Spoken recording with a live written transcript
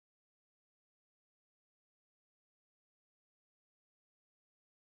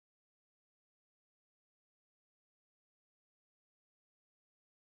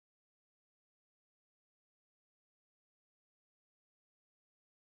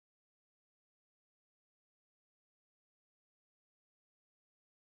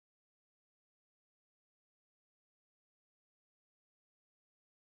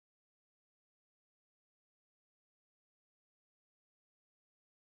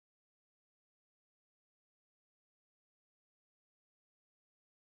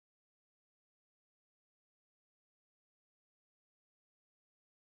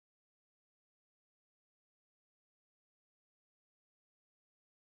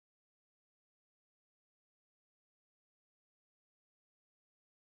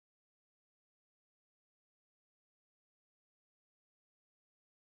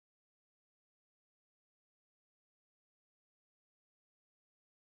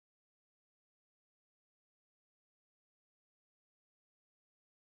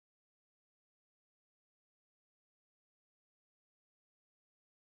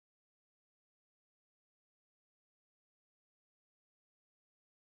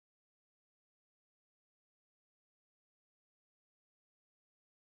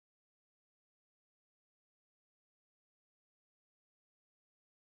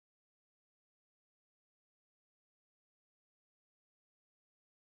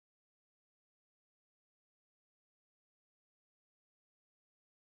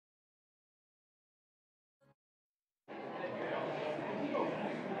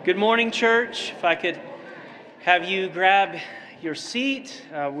Good morning, church. If I could have you grab your seat.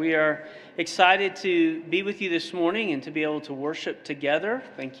 We are excited to be with you this morning and to be able to worship together.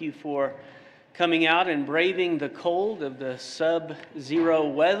 Thank you for coming out and braving the cold of the sub-zero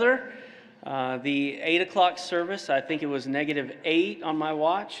weather. The 8 o'clock service, I think it was -8 on my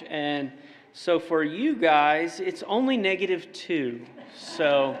watch. And so for you guys, it's only -2.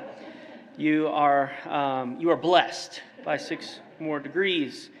 So you are blessed by 6 more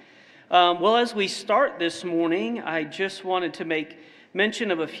degrees. Well, as we start this morning, I just wanted to make mention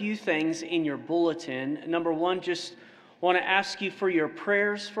of a few things in your bulletin. Number one, just want to ask you for your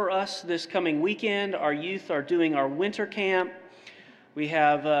prayers for us this coming weekend. Our youth are doing our winter camp. We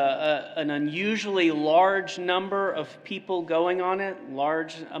have an unusually large number of people going on it,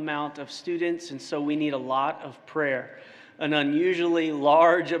 large amount of students, and so we need a lot of prayer. An unusually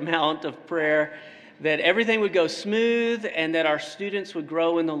large amount of prayer that everything would go smooth and that our students would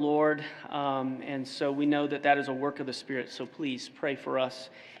grow in the Lord. And so we know that that is a work of the Spirit. So please pray for us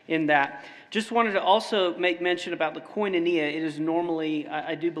in that. Just wanted to also make mention about the Koinonia. It is normally,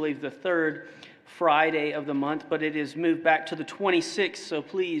 I do believe, the third Friday of the month, but it is moved back to the 26th. So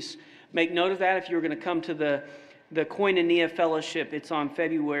please make note of that. If you're going to come to the Koinonia Fellowship, it's on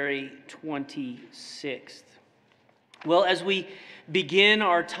February 26th. Well, as we begin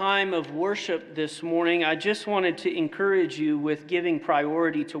our time of worship this morning, I just wanted to encourage you with giving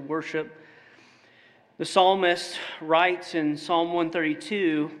priority to worship. The psalmist writes in Psalm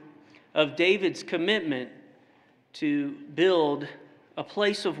 132 of David's commitment to build a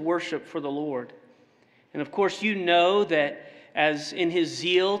place of worship for the Lord. And of course, you know that as in his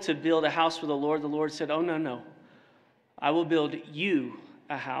zeal to build a house for the Lord said, "Oh, no, I will build you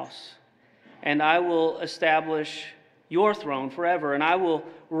a house, and I will establish your throne forever, and I will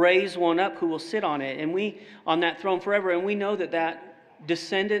raise one up who will sit on it, and we on that throne forever." And we know that that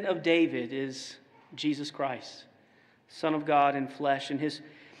descendant of David is Jesus Christ, Son of God in flesh.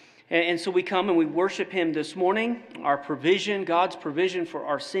 And so we come and we worship him this morning, our provision, God's provision for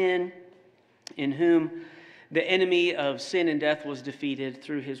our sin, in whom the enemy of sin and death was defeated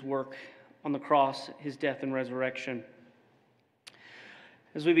through his work on the cross, his death and resurrection.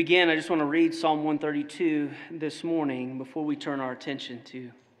 As we begin, I just want to read Psalm 132 this morning before we turn our attention to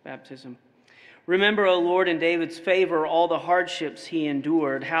baptism. Remember, O Lord, in David's favor, all the hardships he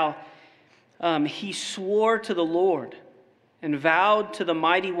endured, how he swore to the Lord and vowed to the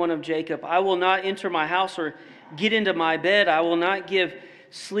mighty one of Jacob, "I will not enter my house or get into my bed. I will not give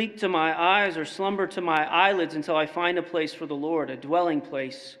sleep to my eyes or slumber to my eyelids until I find a place for the Lord, a dwelling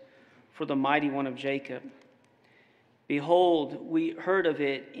place for the mighty one of Jacob." Behold, we heard of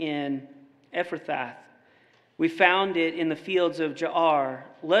it in Ephrathah. We found it in the fields of Jaar.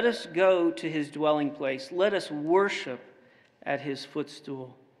 Let us go to his dwelling place. Let us worship at his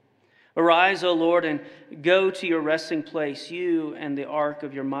footstool. Arise, O Lord, and go to your resting place, you and the ark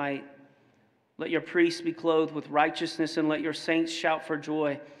of your might. Let your priests be clothed with righteousness, and let your saints shout for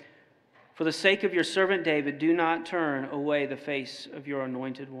joy. For the sake of your servant David, do not turn away the face of your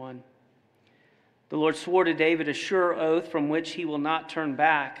anointed one. The Lord swore to David a sure oath from which he will not turn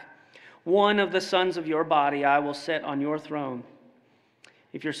back. One of the sons of your body I will set on your throne.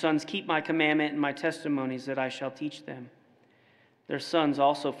 If your sons keep my commandment and my testimonies that I shall teach them, their sons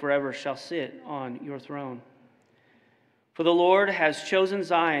also forever shall sit on your throne. For the Lord has chosen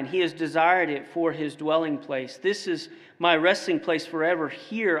Zion. He has desired it for his dwelling place. This is my resting place forever.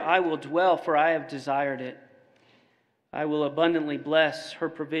 Here I will dwell, for I have desired it. I will abundantly bless her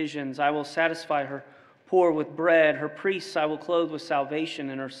provisions. I will satisfy her poor with bread. Her priests I will clothe with salvation,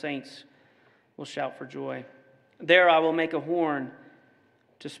 and her saints will shout for joy. There I will make a horn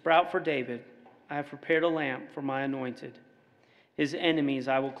to sprout for David. I have prepared a lamp for my anointed. His enemies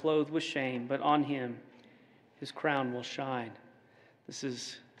I will clothe with shame, but on him his crown will shine. This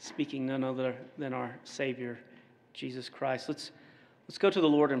is speaking none other than our Savior, Jesus Christ. Let's go to the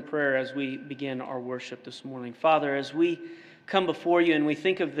Lord in prayer as we begin our worship this morning. Father, as we come before you and we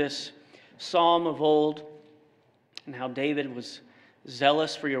think of this psalm of old and how David was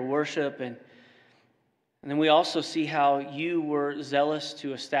zealous for your worship, and then we also see how you were zealous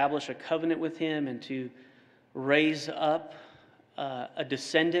to establish a covenant with him and to raise up a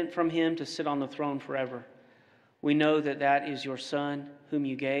descendant from him to sit on the throne forever. We know that that is your Son, whom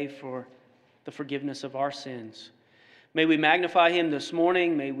you gave for the forgiveness of our sins. May we magnify him this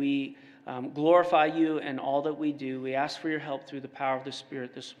morning. May we glorify you in all that we do. We ask for your help through the power of the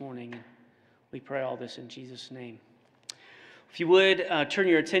Spirit this morning. And we pray all this in Jesus' name. If you would, turn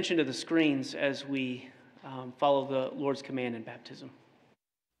your attention to the screens as we follow the Lord's command in baptism.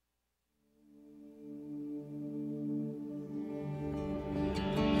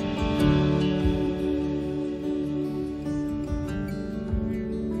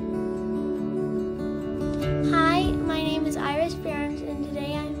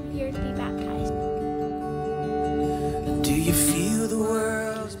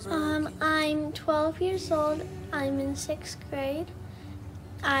 years old. I'm in 6th grade.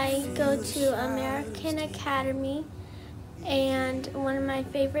 I go to American Academy, and one of my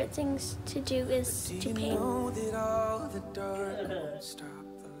favorite things to do is to paint.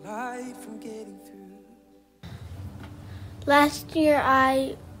 Last year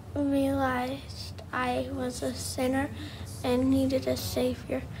I realized I was a sinner and needed a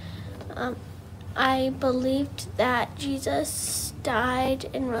Savior. I believed that Jesus died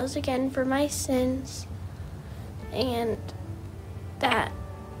and rose again for my sins, and that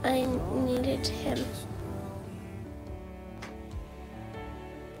I needed him.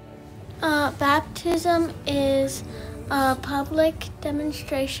 Baptism is a public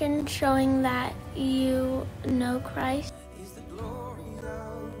demonstration showing that you know Christ.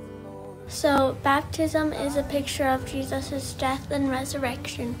 So baptism is a picture of Jesus' death and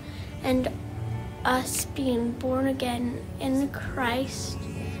resurrection and us being born again in Christ,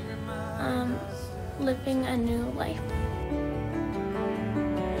 living a new life.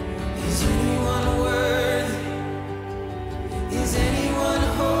 Is anyone worthy? Is anyone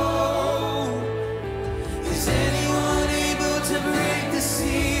whole? Is anyone able to break the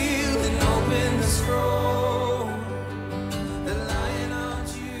seal and open the scroll? The Lion of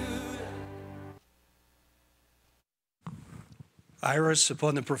Judah. Iris,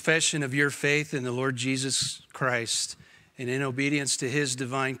 upon the profession of your faith in the Lord Jesus Christ and in obedience to his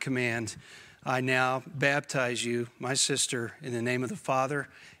divine command, I now baptize you, my sister, in the name of the Father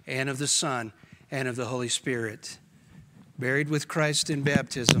and of the Son and of the Holy Spirit. Buried with Christ in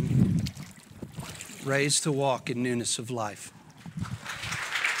baptism, raised to walk in newness of life.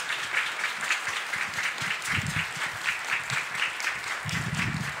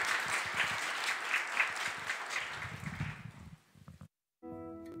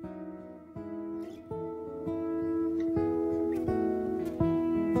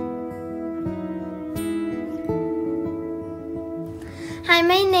 Hi,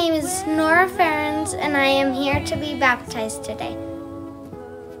 my name is Nora Ferens, and I am here to be baptized today.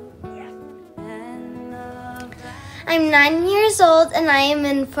 I'm 9 years old, and I am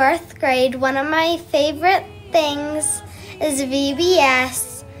in 4th grade. One of my favorite things is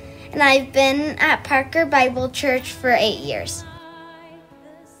VBS, and I've been at Parker Bible Church for 8 years.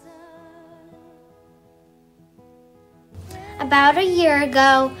 About a year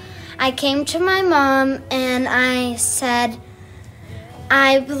ago, I came to my mom and I said,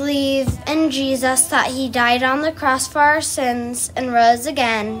 I believe in Jesus, that he died on the cross for our sins and rose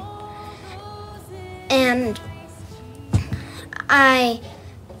again. And I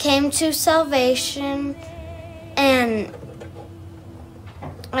came to salvation and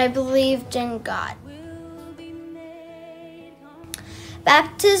I believed in God.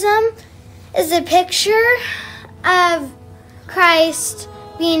 Baptism is a picture of Christ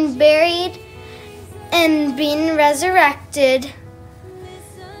being buried and being resurrected,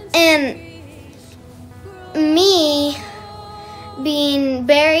 and me being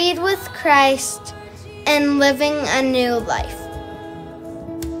buried with Christ and living a new life.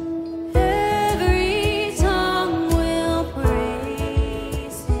 Every tongue will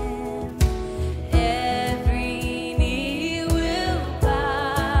praise him. Every knee will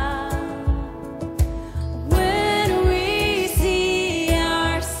bow. When we see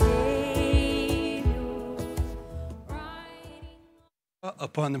our Savior riding.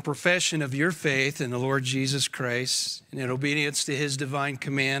 Upon the profession of your faith in the Lord Jesus Christ and in obedience to his divine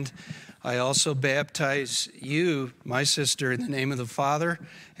command, I also baptize you, my sister, in the name of the Father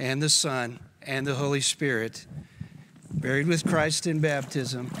and the Son and the Holy Spirit, buried with Christ in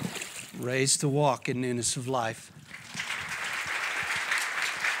baptism, raised to walk in newness of life.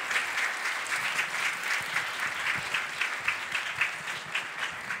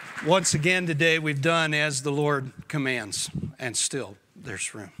 Once again today, we've done as the Lord commands, and still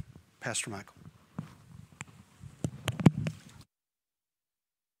there's room. Pastor Michael.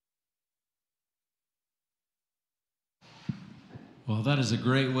 Well, that is a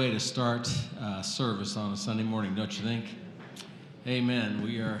great way to start service on a Sunday morning, don't you think? Amen.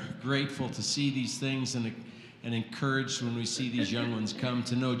 We are grateful to see these things and encouraged when we see these young ones come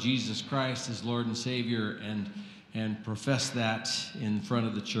to know Jesus Christ as Lord and Savior and profess that in front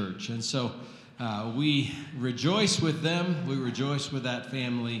of the church. And so we rejoice with them. We rejoice with that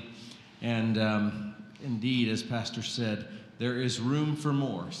family. And indeed, as Pastor said, there is room for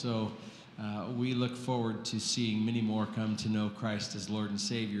more. So we look forward to seeing many more come to know Christ as Lord and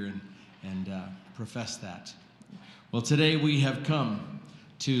Savior and profess that. Well, today we have come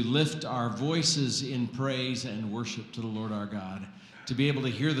to lift our voices in praise and worship to the Lord our God, to be able to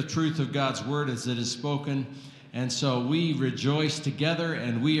hear the truth of God's word as it is spoken, And so we rejoice together,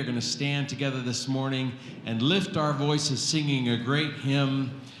 and we are going to stand together this morning and lift our voices singing a great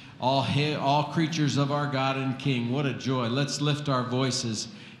hymn, all creatures of our God and King. What a joy. Let's lift our voices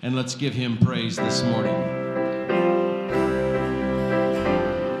and let's give him praise this morning.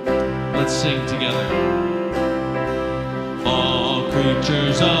 Let's sing together. All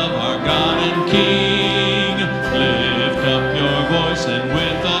creatures of our God and King, lift up your voice and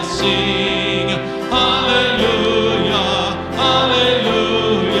with us sing. Hallelujah,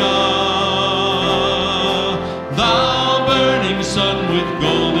 hallelujah. Thou burning sun with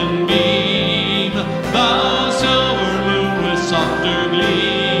golden beam, thou silver moon with softer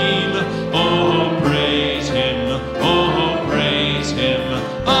gleam. Oh, praise him, oh, praise him.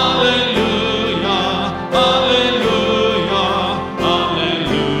 Hallelujah, hallelujah,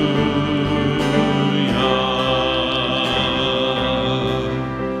 hallelujah.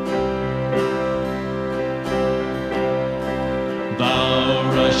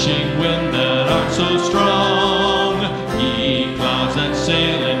 Thou rushing wind that art so strong, ye clouds that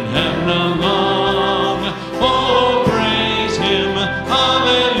sail in heaven along. Oh, praise him,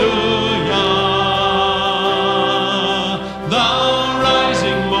 hallelujah. Thou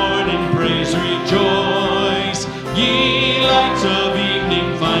rising morning, praise, rejoice. Ye lights of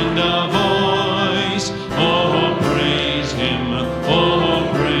evening, find a voice. Oh, praise him, oh,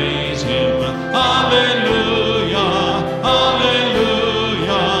 praise him. Hallelujah,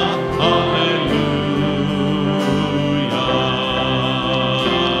 hallelujah, hallelujah.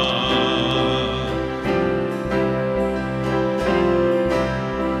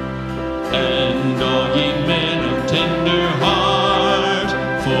 And all ye men of tender heart,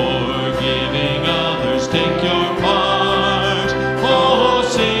 forgiving others, take your part. Oh,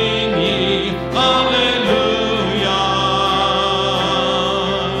 sing ye, hallelujah.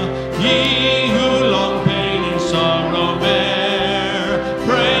 Ye who long pain and sorrow bear,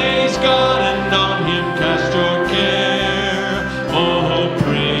 praise God and on him cast your care. Oh,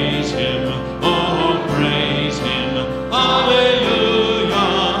 praise him, oh, praise him. Hallelujah,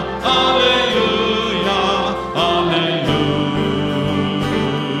 hallelujah, hallelujah.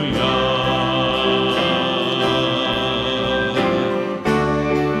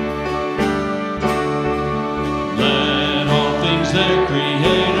 Let all things their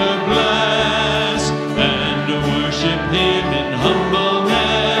Creator bless, and worship him in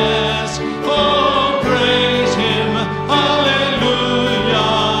humbleness. Oh, praise him, hallelujah.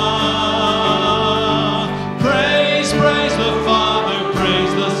 Praise, praise the Father,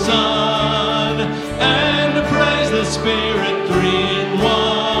 praise the Son, and praise the Spirit, three in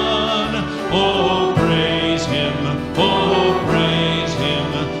one. Oh, praise him, oh, praise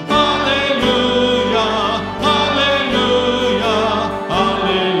him. Hallelujah, hallelujah,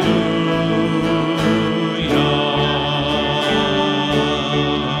 hallelujah.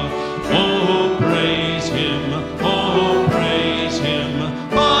 Oh, praise him, oh, praise him.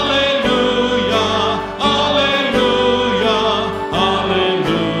 Hallelujah, hallelujah, hallelujah.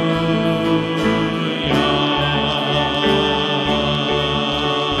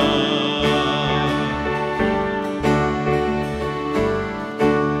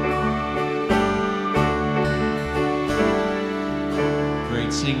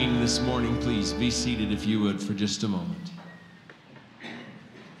 Great singing this morning. Please be seated if you would for just a moment.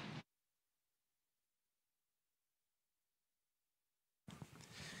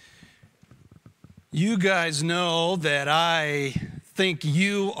 You guys know that I think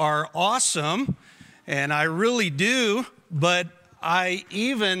you are awesome, and I really do, but I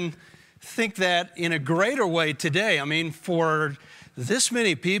even think that in a greater way today. I mean, for this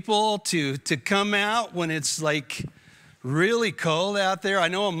many people to come out when it's like really cold out there. I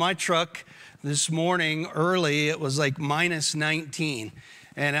know in my truck this morning early, it was like minus 19,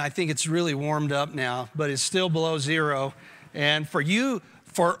 and I think it's really warmed up now, but it's still below zero. And for you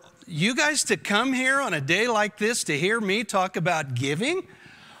guys to come here on a day like this to hear me talk about giving,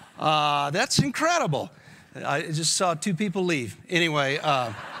 that's incredible. I just saw 2 people leave. Anyway,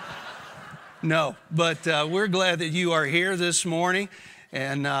 no, but we're glad that you are here this morning,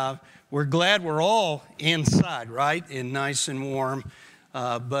 and we're glad we're all inside, right, and nice and warm.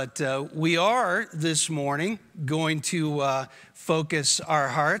 But we are this morning going to focus our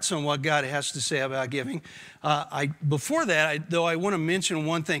hearts on what God has to say about giving. Before that, I want to mention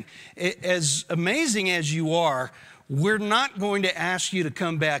one thing. As amazing as you are, we're not going to ask you to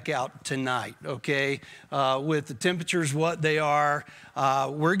come back out tonight, okay? With the temperatures what they are,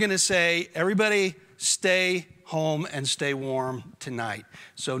 we're going to say, everybody stay home and stay warm tonight.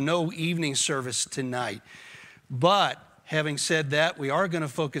 So no evening service tonight. But having said that, we are going to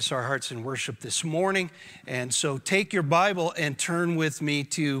focus our hearts in worship this morning. And so take your Bible and turn with me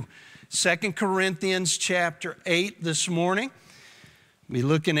to 2 Corinthians chapter 8 this morning. We'll be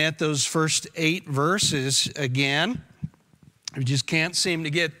looking at those first 8 verses again. We just can't seem to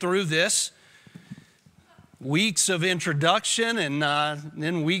get through this. Weeks of introduction and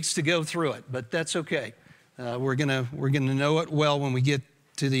then weeks to go through it, but that's okay. We're gonna know it well when we get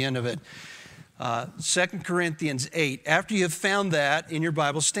to the end of it. 2 Corinthians 8. After you have found that in your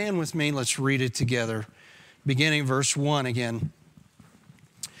Bible, stand with me. Let's read it together. Beginning verse 1 again.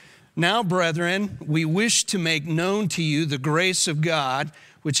 Now, brethren, we wish to make known to you the grace of God,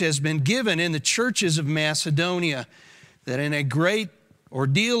 which has been given in the churches of Macedonia, that in a great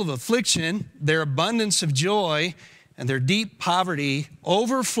ordeal of affliction, their abundance of joy and their deep poverty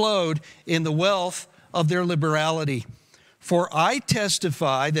overflowed in the wealth of their liberality. For I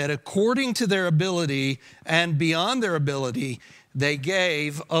testify that according to their ability and beyond their ability, they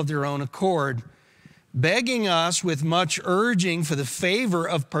gave of their own accord, begging us with much urging for the favor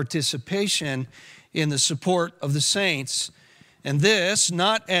of participation in the support of the saints. And this,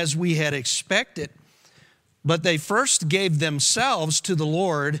 not as we had expected, but they first gave themselves to the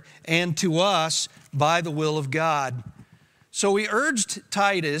Lord and to us by the will of God. So we urged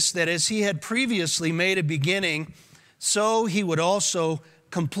Titus that as he had previously made a beginning, so he would also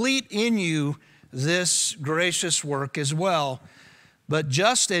complete in you this gracious work as well. But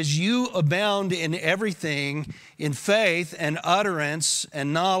just as you abound in everything, in faith and utterance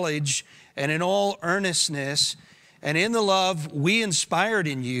and knowledge and in all earnestness, and in the love we inspired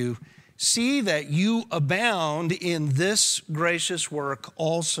in you, see that you abound in this gracious work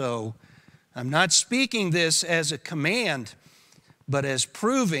also. I'm not speaking this as a command, but as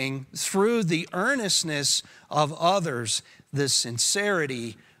proving through the earnestness of others the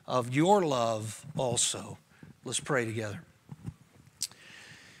sincerity of your love also. Let's pray together.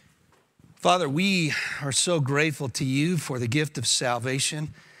 Father, we are so grateful to you for the gift of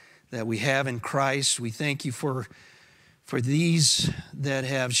salvation that we have in Christ. We thank you for these that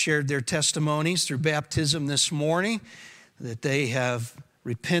have shared their testimonies through baptism this morning, that they have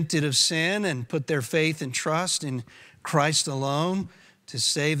repented of sin and put their faith and trust in Christ alone to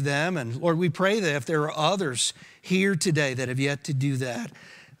save them. And Lord, we pray that if there are others here today that have yet to do that,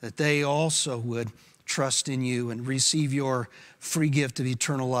 that they also would trust in you and receive your free gift of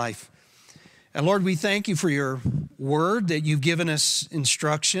eternal life. And Lord, we thank you for your word, that you've given us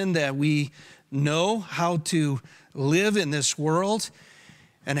instruction, that we know how to live in this world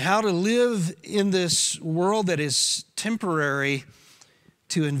and how to live in this world that is temporary,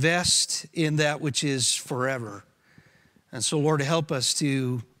 to invest in that which is forever. And so, Lord, help us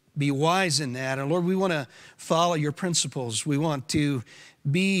to be wise in that. And Lord, we want to follow your principles. We want to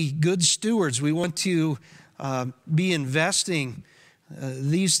be good stewards. We want to be investing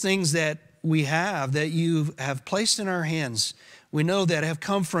these things that we have, that you have placed in our hands. We know that have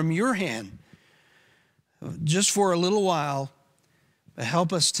come from your hand. Just for a little while,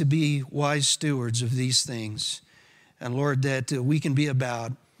 help us to be wise stewards of these things. And Lord, that we can be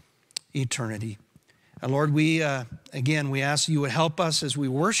about eternity. And Lord, we ask you would help us as we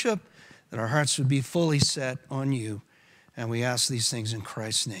worship, that our hearts would be fully set on you. And we ask these things in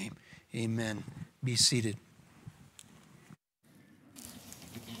Christ's name. Amen. Be seated.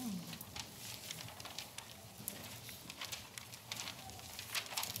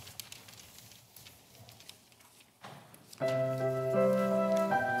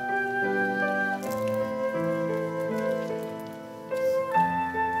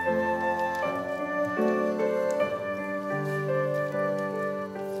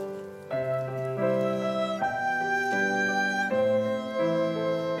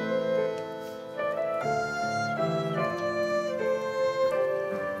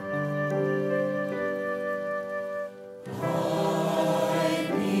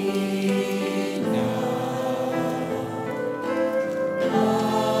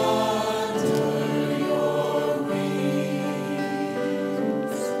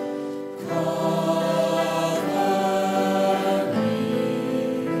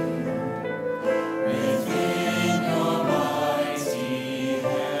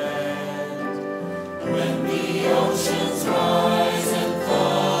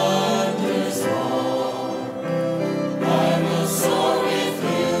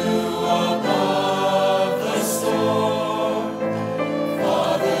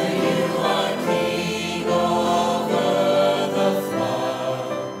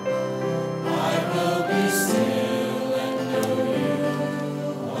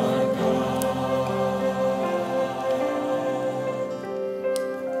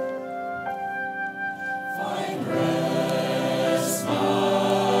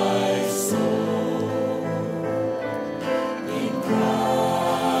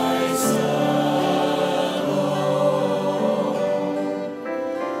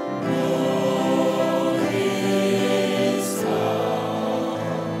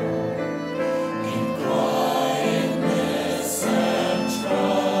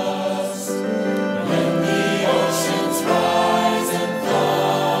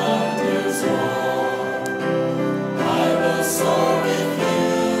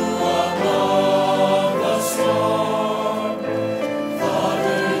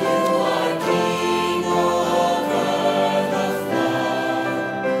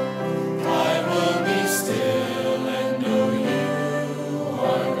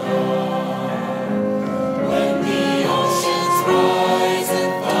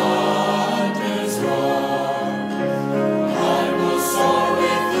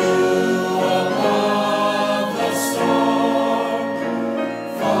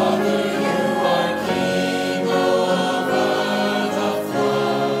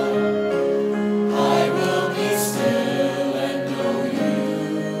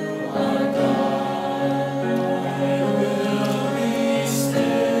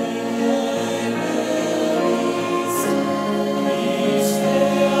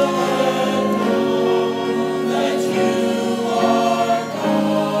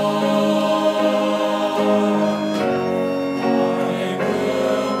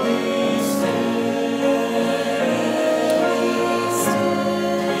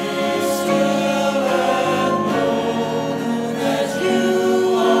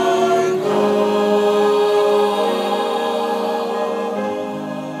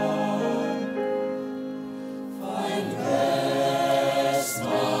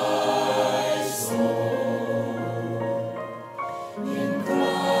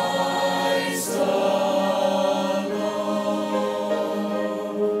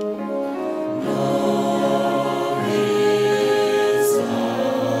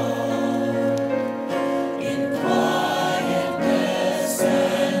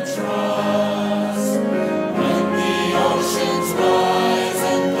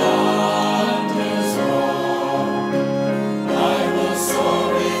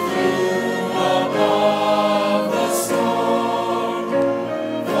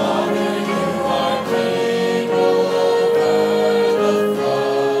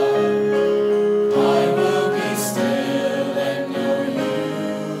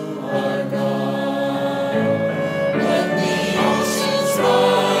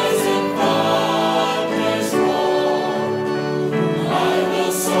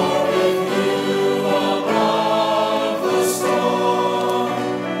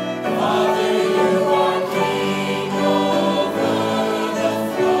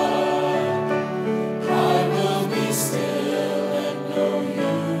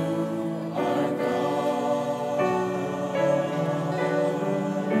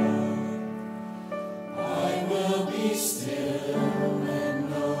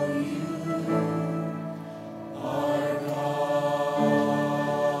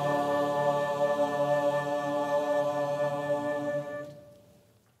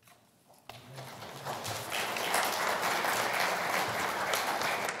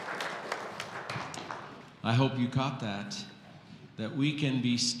 I hope you caught that we can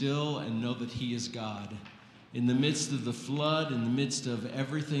be still and know that he is God. In the midst of the flood, in the midst of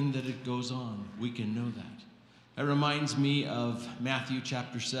everything that it goes on, we can know that. That reminds me of Matthew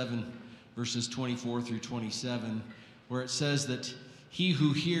chapter 7, verses 24 through 27, where it says that he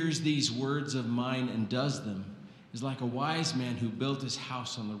who hears these words of mine and does them is like a wise man who built his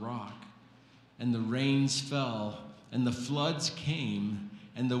house on the rock. And the rains fell, and the floods came,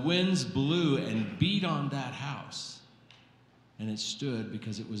 and the winds blew and beat on that house. And it stood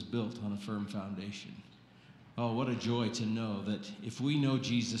because it was built on a firm foundation. Oh, what a joy to know that if we know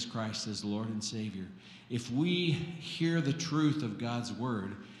Jesus Christ as Lord and Savior, if we hear the truth of God's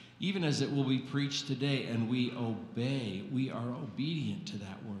word, even as it will be preached today, and we obey, we are obedient to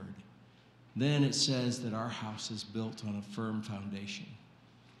that word, then it says that our house is built on a firm foundation.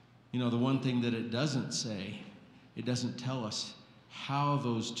 You know, the one thing that it doesn't say, it doesn't tell us how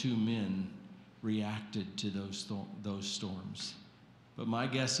those two men reacted to those storms. But my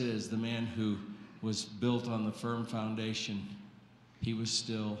guess is the man who was built on the firm foundation, he was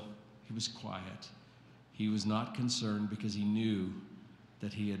quiet. He was not concerned because he knew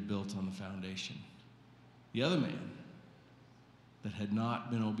that he had built on the foundation. The other man that had not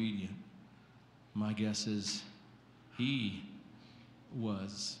been obedient, my guess is he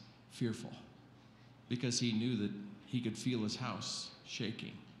was fearful because he knew that he could feel his house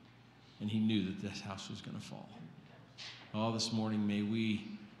shaking, and he knew that this house was going to fall. Oh, this morning, may we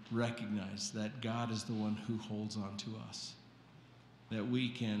recognize that God is the one who holds on to us, that we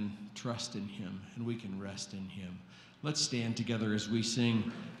can trust in him and we can rest in him. Let's stand together as we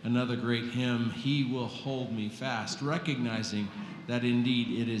sing another great hymn, He Will Hold Me Fast, recognizing that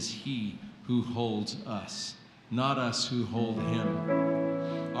indeed it is he who holds us, not us who hold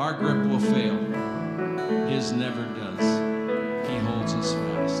him. Our grip will fail. His never does. He holds us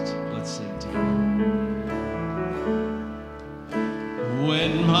fast. Let's sing together.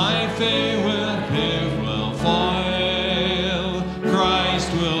 When my faith will fail,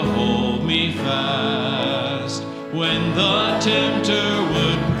 Christ will hold me fast. When the tempter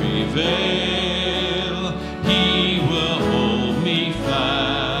would prevail, he will hold me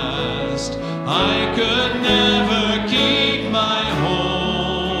fast. I could never keep my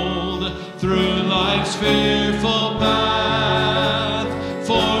hold through life's fearful path,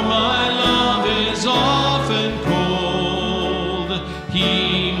 for my love is often cold.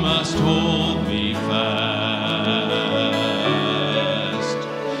 He must hold me fast.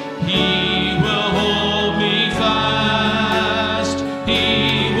 He will hold me fast.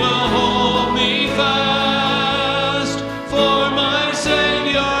 He will hold me fast. For my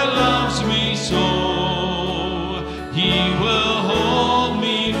Savior loves me so. He will hold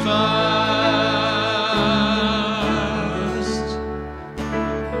me fast.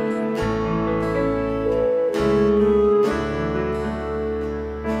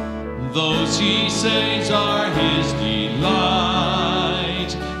 Those he saves are his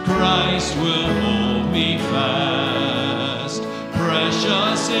delight. Christ will hold me fast.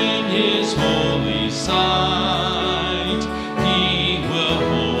 Precious in his holy sight, he will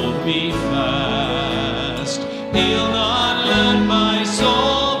hold me fast. He'll not let my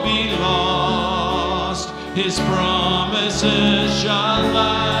soul be lost. His promises shall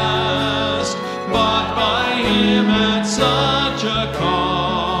last, bought by him at such a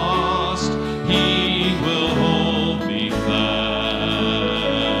cost. He will hold me fast.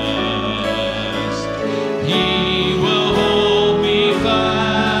 He will hold me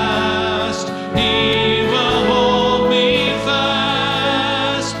fast. He will hold me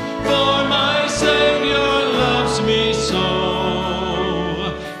fast. For my Savior loves me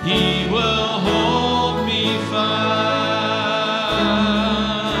so. He will hold me fast.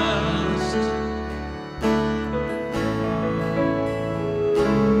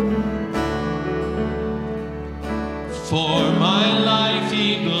 For my life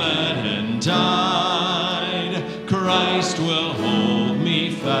he bled and died. Christ will hold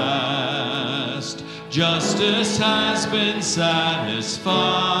me fast. Justice has been satisfied.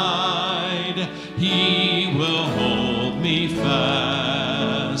 He will hold me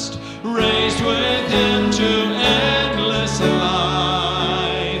fast. Raised with him to endless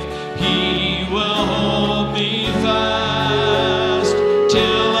life, he will hold me fast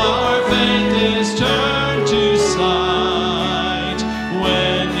till our faith is turned to sight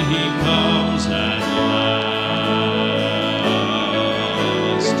when he comes at last.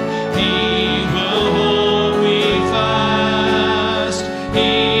 He will hold me fast.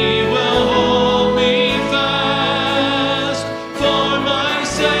 He will hold me fast. For my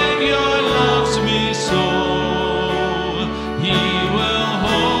Savior loves me so.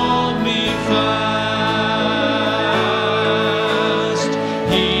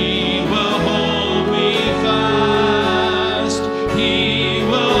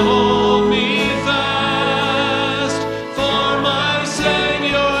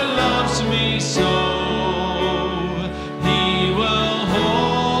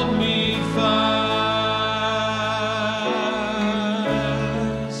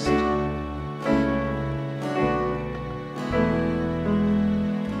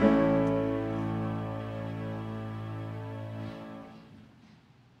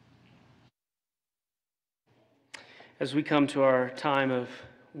 As we come to our time of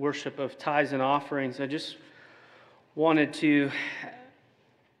worship of tithes and offerings, I just wanted to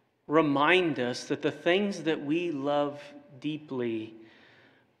remind us that the things that we love deeply,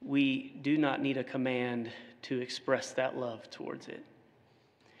 we do not need a command to express that love towards it.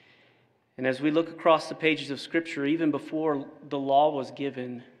 And as we look across the pages of Scripture, even before the law was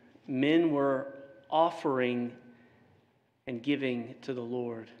given, men were offering and giving to the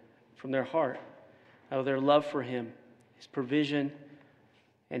Lord from their heart, out of their love for Him, His provision,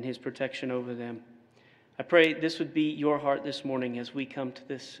 and His protection over them. I pray this would be your heart this morning as we come to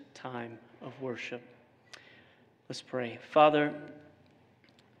this time of worship. Let's pray. Father,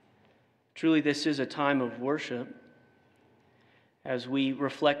 truly this is a time of worship as we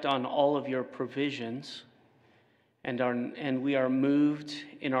reflect on all of your provisions and we are moved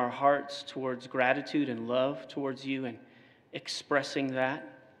in our hearts towards gratitude and love towards you and expressing that.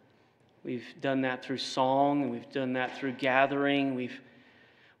 We've done that through song, and we've done that through gathering.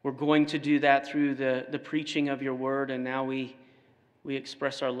 We're going to do that through the preaching of your word, and now we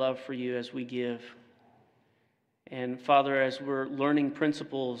express our love for you as we give. And Father, as we're learning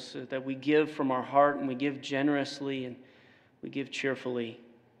principles that we give from our heart, and we give generously, and we give cheerfully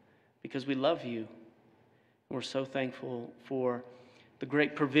because we love you. And we're so thankful for the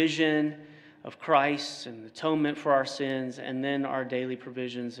great provision of Christ and atonement for our sins, and then our daily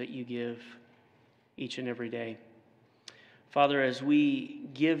provisions that you give each and every day. Father, as we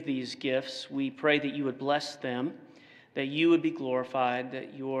give these gifts, we pray that you would bless them, that you would be glorified,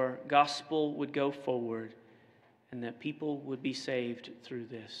 that your gospel would go forward, and that people would be saved through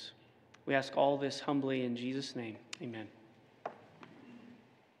this. We ask all this humbly in Jesus' name. Amen.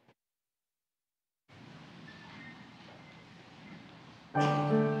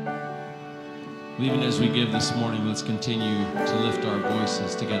 Even as we give this morning, let's continue to lift our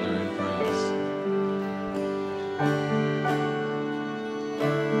voices together in praise.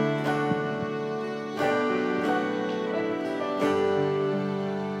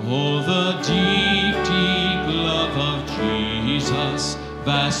 Oh, the deep, deep love of Jesus,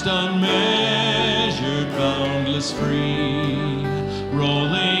 vast, unmeasured, boundless, free,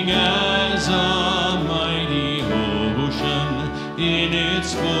 rolling as a mighty ocean in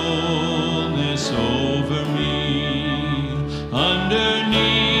its fullness over me,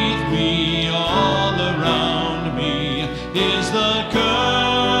 underneath me, all around me, is the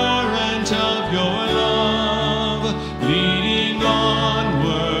current of your love, leading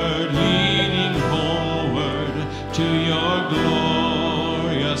onward, leading homeward to your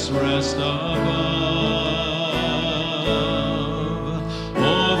glorious rest above.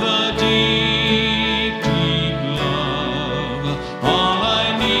 Oh, the deep, deep love, all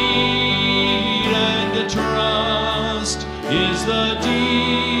I need and trust is the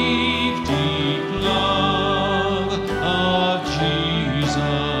deep, deep love of Jesus.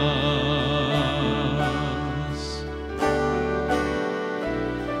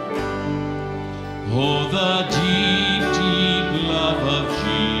 Oh, the deep, deep love of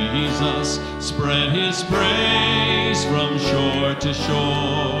Jesus spread his praise from shore to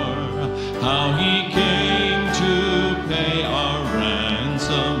shore. How he came to pay our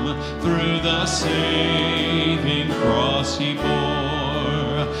ransom through the saving cross he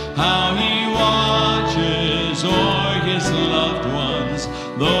bore. How he watches o'er his loved ones,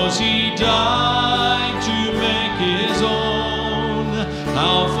 those he died to make his own.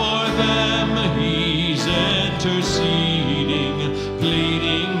 How for them he's interceding,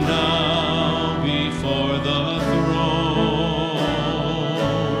 pleading now before the throne.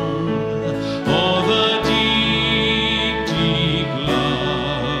 Oh, the deep, deep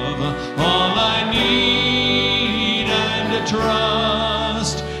love, all I need and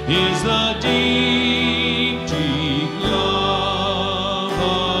trust is the deep, deep love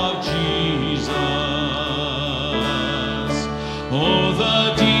of Jesus. Oh,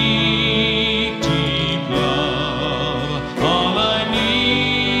 the deep, deep love, all I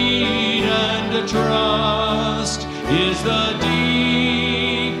need and trust is the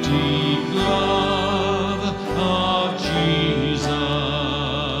deep, deep love of Jesus.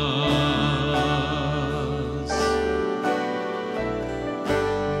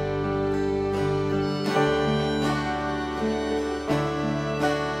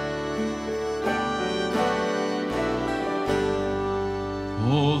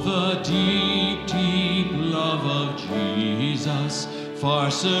 Oh, the deep, deep love of Jesus, far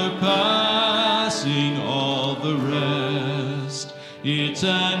surpassing all the rest. It's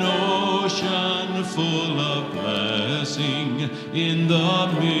an ocean full of blessing in the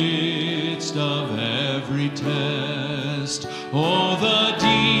midst of every test. Oh, the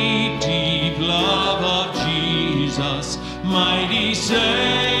deep, deep love of Jesus Jesus, mighty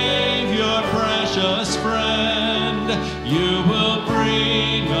Savior, precious friend, you will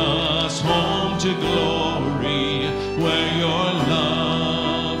bring us home to glory, where your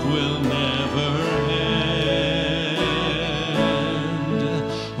love will never end.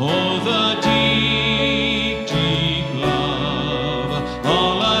 Oh, the deep, deep love,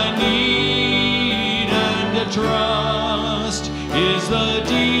 all I need and to trust is the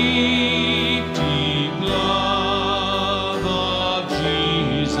deep, deep love of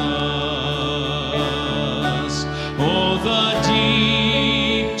Jesus. Oh, the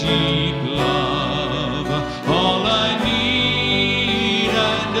deep, deep love, all I need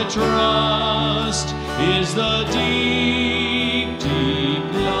and to trust is the deep,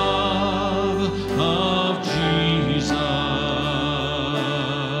 deep love of Jesus.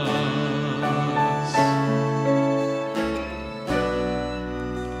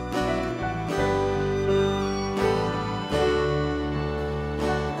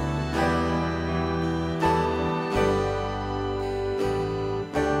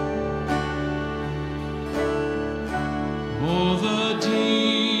 Oh, the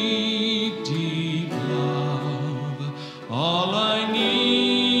deep, deep love, all I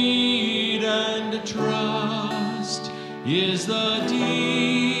need and trust is the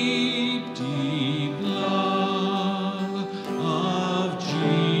deep, deep love of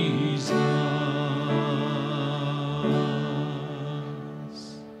Jesus.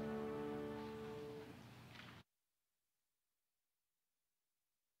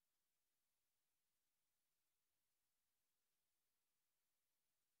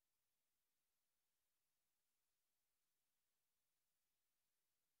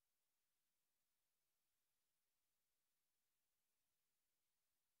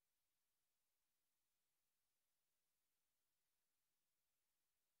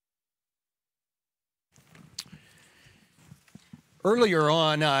 Earlier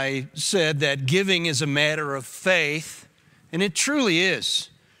on, I said that giving is a matter of faith, and it truly is.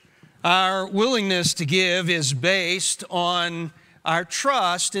 Our willingness to give is based on our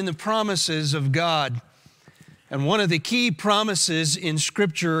trust in the promises of God. And one of the key promises in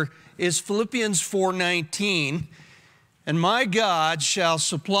Scripture is Philippians 4:19, and my God shall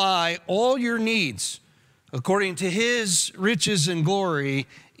supply all your needs according to His riches and glory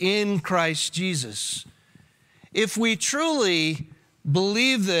in Christ Jesus. If we truly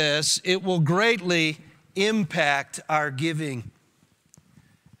believe this, it will greatly impact our giving.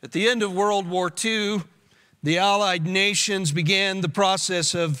 At the end of World War II, the Allied nations began the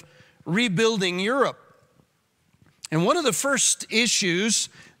process of rebuilding Europe. And one of the first issues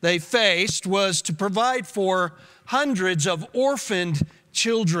they faced was to provide for hundreds of orphaned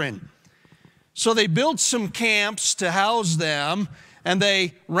children. So they built some camps to house them, and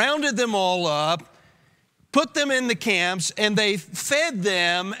they rounded them all up, put them in the camps, and they fed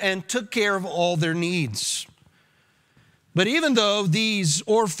them and took care of all their needs. But even though these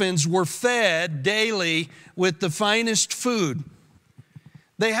orphans were fed daily with the finest food,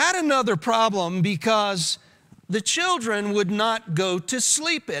 they had another problem because the children would not go to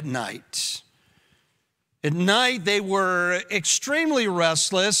sleep at night. At night, they were extremely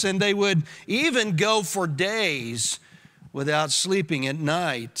restless, and they would even go for days without sleeping at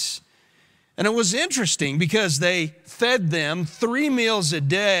night. And it was interesting because they fed them 3 meals a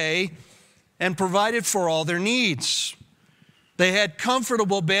day and provided for all their needs. They had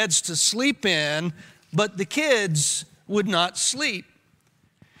comfortable beds to sleep in, but the kids would not sleep.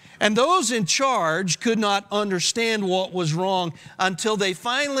 And those in charge could not understand what was wrong until they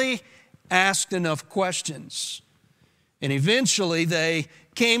finally asked enough questions. And eventually they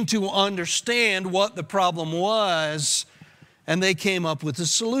came to understand what the problem was, and they came up with a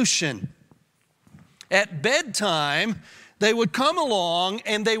solution. At bedtime, they would come along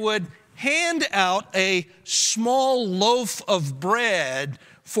and they would hand out a small loaf of bread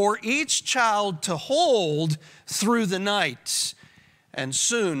for each child to hold through the night. And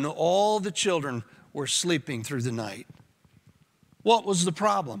soon all the children were sleeping through the night. What was the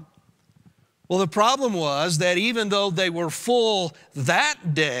problem? Well, the problem was that even though they were full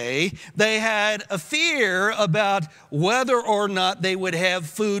that day, they had a fear about whether or not they would have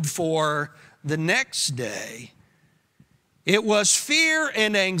food for the next day. It was fear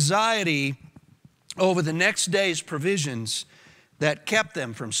and anxiety over the next day's provisions that kept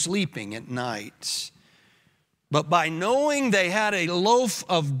them from sleeping at night. But by knowing they had a loaf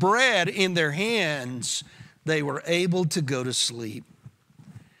of bread in their hands, they were able to go to sleep.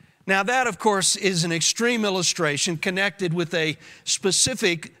 Now that, of course, is an extreme illustration connected with a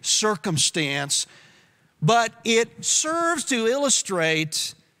specific circumstance, but it serves to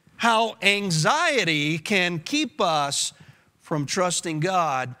illustrate how anxiety can keep us from trusting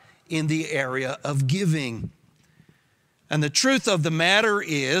God in the area of giving. And the truth of the matter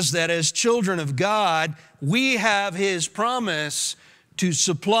is that as children of God, we have His promise to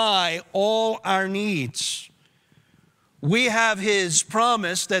supply all our needs. We have His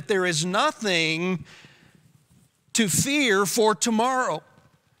promise that there is nothing to fear for tomorrow.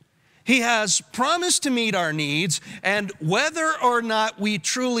 He has promised to meet our needs, and whether or not we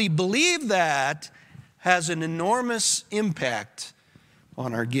truly believe that has an enormous impact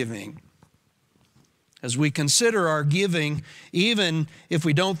on our giving. As we consider our giving, even if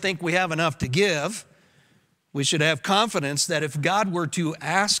we don't think we have enough to give, we should have confidence that if God were to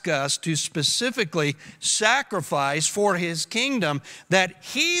ask us to specifically sacrifice for His kingdom, that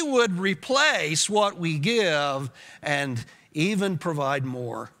He would replace what we give and even provide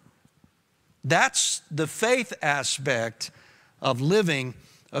more. That's the faith aspect of living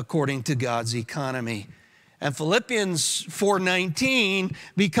according to God's economy. And Philippians 4:19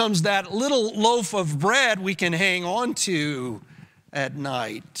 becomes that little loaf of bread we can hang on to at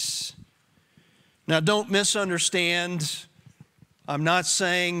night. Now, don't misunderstand. I'm not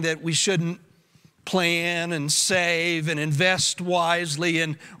saying that we shouldn't plan and save and invest wisely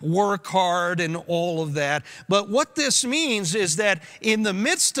and work hard and all of that. But what this means is that in the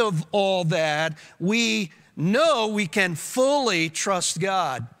midst of all that, we know we can fully trust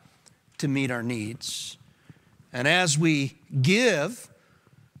God to meet our needs. And as we give,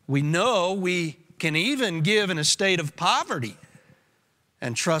 we know we can even give in a state of poverty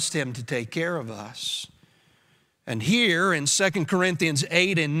and trust Him to take care of us. And here in 2 Corinthians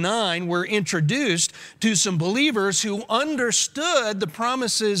 8 and 9, we're introduced to some believers who understood the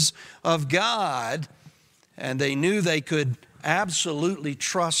promises of God, and they knew they could absolutely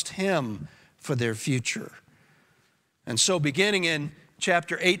trust Him for their future. And so beginning in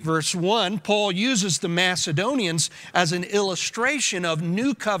chapter 8, verse 1, Paul uses the Macedonians as an illustration of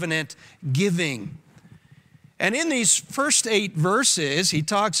new covenant giving. And in these first 8 verses, he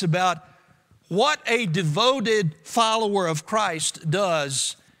talks about what a devoted follower of Christ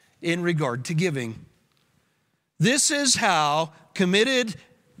does in regard to giving. This is how committed,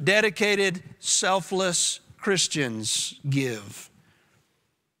 dedicated, selfless Christians give.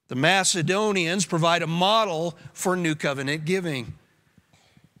 The Macedonians provide a model for new covenant giving.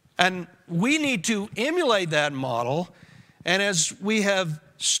 And we need to emulate that model. And as we have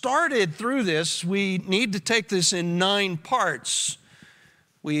started through this, we need to take this in 9 parts.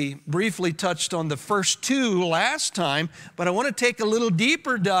 We briefly touched on the first 2 last time, but I want to take a little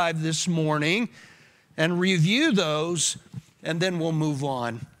deeper dive this morning and review those, and then we'll move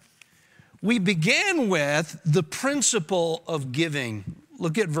on. We began with the principle of giving.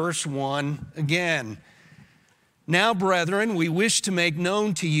 Look at verse 1 again. Now, brethren, we wish to make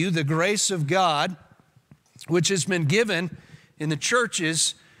known to you the grace of God, which has been given in the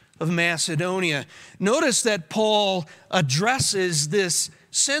churches of Macedonia. Notice that Paul addresses this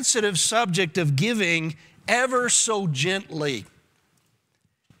sensitive subject of giving ever so gently.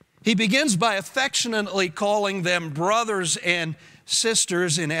 He begins by affectionately calling them brothers and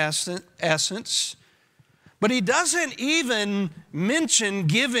sisters in essence, but he doesn't even mention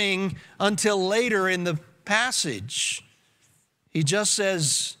giving until later in the passage. He just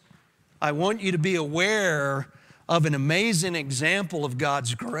says, I want you to be aware of an amazing example of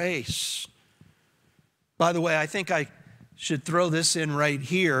God's grace. By the way, I think I should throw this in right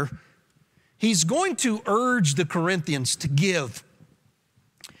here. He's going to urge the Corinthians to give.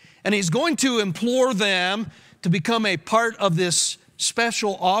 And he's going to implore them to become a part of this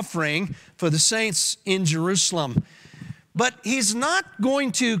special offering for the saints in Jerusalem. But he's not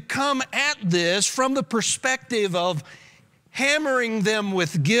going to come at this from the perspective of hammering them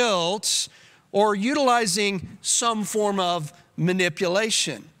with guilt or utilizing some form of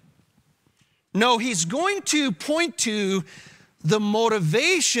manipulation. No, he's going to point to the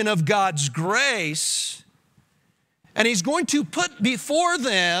motivation of God's grace, and he's going to put before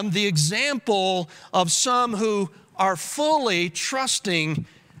them the example of some who are fully trusting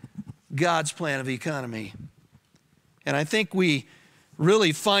God's plan of economy. And I think we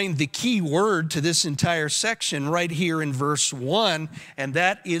really find the key word to this entire section right here in verse 1, and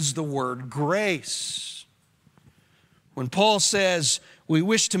that is the word grace. When Paul says, we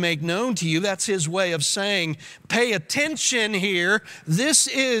wish to make known to you, that's his way of saying, pay attention here. This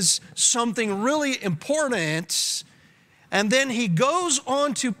is something really important. And then he goes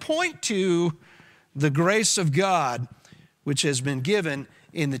on to point to the grace of God, which has been given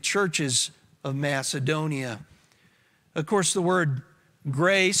in the churches of Macedonia. Of course, the word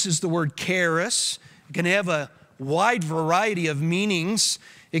grace is the word charis. It can have a wide variety of meanings.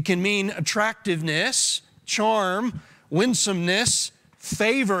 It can mean attractiveness, charm, winsomeness,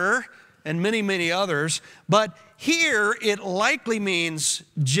 favor, and many, many others. But here it likely means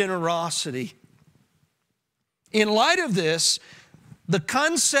generosity. In light of this, the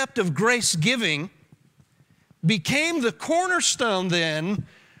concept of grace giving became the cornerstone then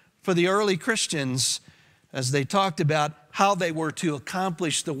for the early Christians as they talked about how they were to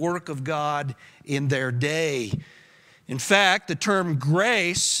accomplish the work of God in their day. In fact, the term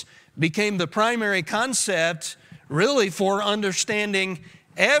grace became the primary concept really for understanding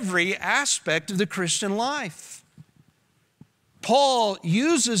every aspect of the Christian life. Paul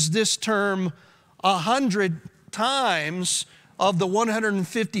uses this term 100 times of the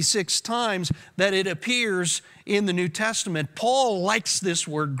 156 times that it appears in the New Testament. Paul likes this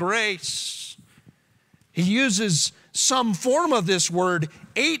word grace. He uses some form of this word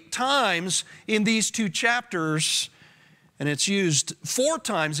 8 times in these 2 chapters, and it's used 4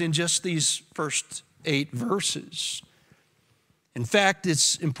 times in just these first 8 verses. In fact,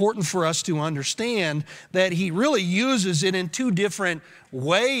 it's important for us to understand that he really uses it in 2 different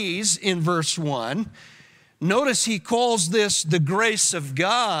ways in verse 1. Notice he calls this the grace of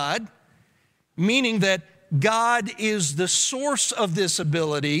God, meaning that God is the source of this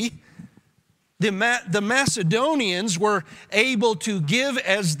ability. The Macedonians were able to give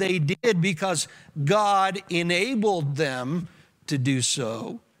as they did because God enabled them to do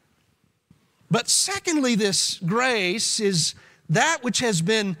so. But secondly, this grace is that which has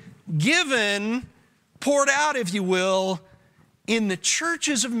been given, poured out, if you will, in the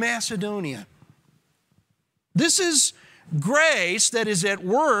churches of Macedonia. This is grace that is at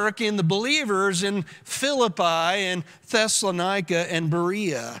work in the believers in Philippi and Thessalonica and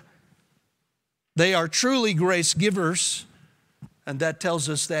Berea. They are truly grace givers, and that tells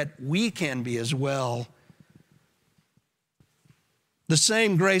us that we can be as well. The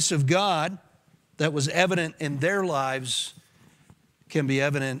same grace of God that was evident in their lives can be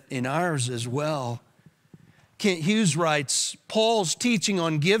evident in ours as well. Kent Hughes writes, Paul's teaching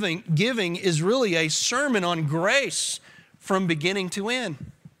on giving is really a sermon on grace from beginning to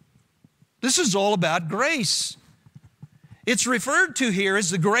end. This is all about grace. It's referred to here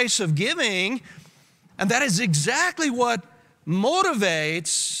as the grace of giving, and that is exactly what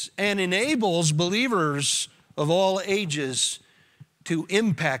motivates and enables believers of all ages to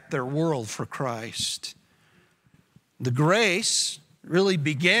impact their world for Christ. The grace really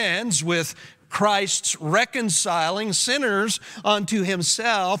begins with Christ's reconciling sinners unto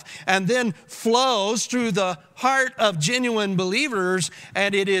himself, and then flows through the heart of genuine believers,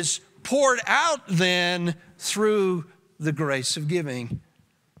 and it is poured out then through the grace of giving.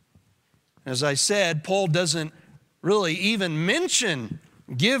 As I said, Paul doesn't really even mention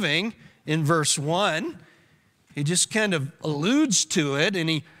giving in verse 1. He just kind of alludes to it, and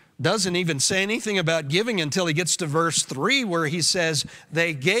he doesn't even say anything about giving until he gets to verse 3, where he says,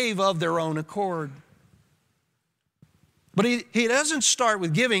 they gave of their own accord. But he doesn't start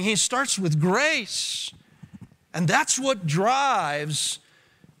with giving, he starts with grace. And that's what drives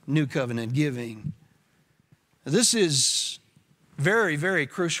New Covenant giving. This is very, very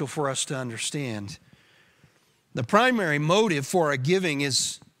crucial for us to understand. The primary motive for our giving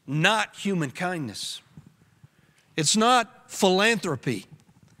is not human kindness. It's not philanthropy.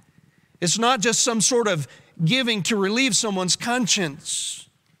 It's not just some sort of giving to relieve someone's conscience.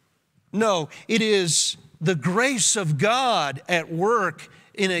 No, it is the grace of God at work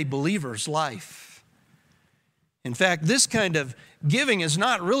in a believer's life. In fact, this kind of giving is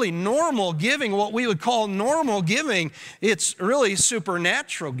not really normal giving, what we would call normal giving. It's really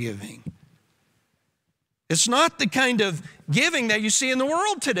supernatural giving. It's not the kind of giving that you see in the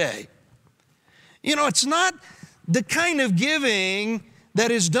world today. You know, it's not the kind of giving that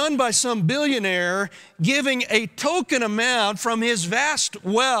is done by some billionaire giving a token amount from his vast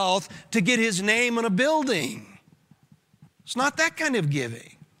wealth to get his name on a building. It's not that kind of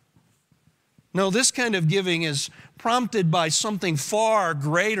giving. No, this kind of giving is prompted by something far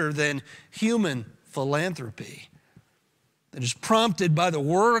greater than human philanthropy. It is prompted by the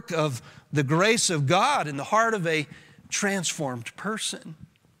work of the grace of God in the heart of a transformed person.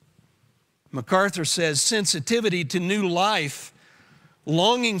 MacArthur says, sensitivity to new life,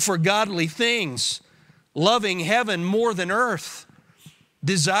 longing for godly things, loving heaven more than earth,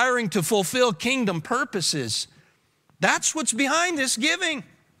 desiring to fulfill kingdom purposes. That's what's behind this giving.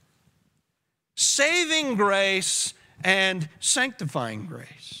 Saving grace and sanctifying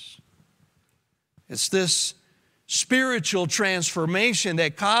grace. It's this spiritual transformation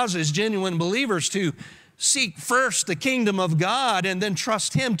that causes genuine believers to seek first the kingdom of God and then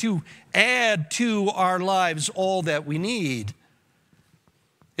trust Him to add to our lives all that we need.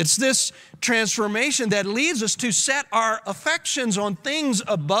 It's this transformation that leads us to set our affections on things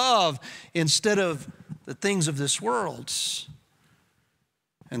above instead of the things of this world.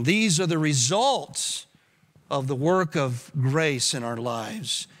 And these are the results of the work of grace in our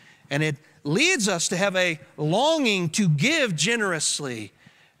lives. And it leads us to have a longing to give generously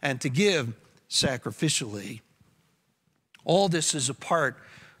and to give sacrificially. All this is a part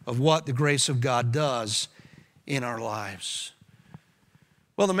of what the grace of God does in our lives.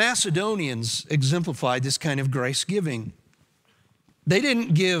 Well, the Macedonians exemplified this kind of grace giving. They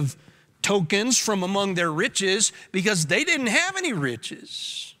didn't give tokens from among their riches because they didn't have any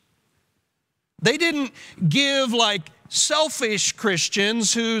riches. They didn't give like selfish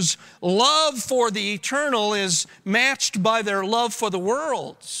Christians whose love for the eternal is matched by their love for the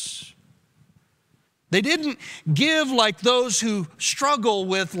world. They didn't give like those who struggle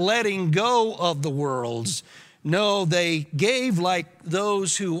with letting go of the world. No, they gave like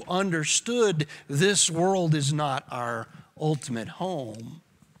those who understood this world is not our ultimate home.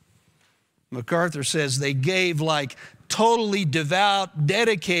 MacArthur says they gave like totally devout,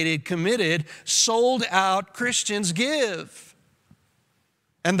 dedicated, committed, sold out Christians give.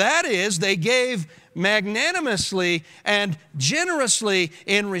 And that is, they gave magnanimously and generously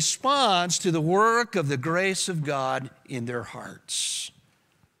in response to the work of the grace of God in their hearts.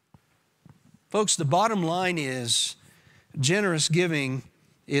 Folks, the bottom line is generous giving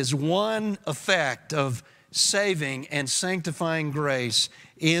is one effect of saving and sanctifying grace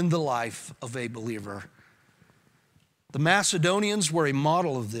in the life of a believer. The Macedonians were a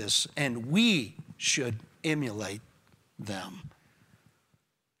model of this, and we should emulate them.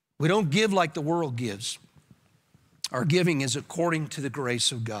 We don't give like the world gives. Our giving is according to the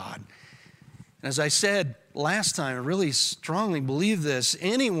grace of God. And as I said last time, I really strongly believe this.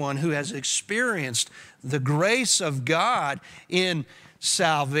 Anyone who has experienced the grace of God in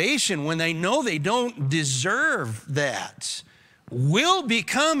salvation, when they know they don't deserve that, will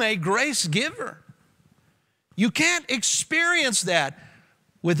become a grace giver. You can't experience that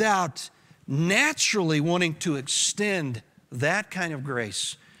without naturally wanting to extend that kind of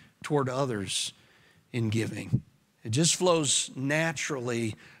grace toward others in giving. It just flows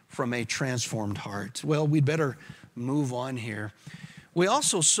naturally from a transformed heart. Well, we'd better move on here. We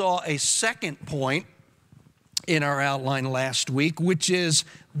also saw a second point in our outline last week, which is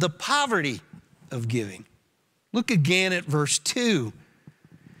the poverty of giving. Look again at verse 2.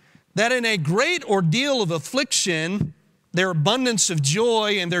 That in a great ordeal of affliction, their abundance of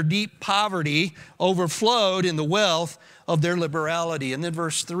joy and their deep poverty overflowed in the wealth of their liberality. And then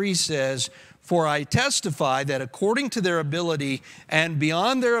verse 3 says, for I testify that according to their ability and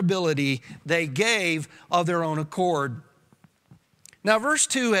beyond their ability, they gave of their own accord. Now, verse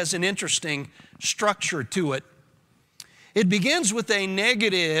 2 has an interesting structure to it. It begins with a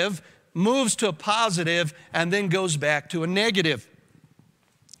negative, moves to a positive, and then goes back to a negative.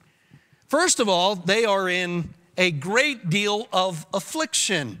 First of all, they are in a great deal of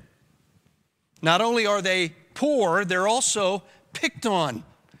affliction. Not only are they poor, they're also picked on.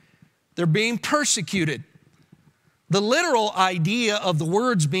 They're being persecuted. The literal idea of the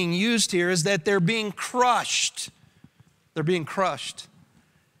words being used here is that they're being crushed. They're being crushed.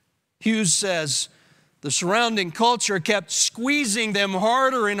 Hughes says, the surrounding culture kept squeezing them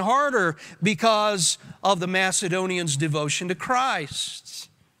harder and harder because of the Macedonians' devotion to Christ.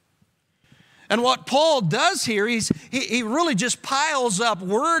 And what Paul does here, he really just piles up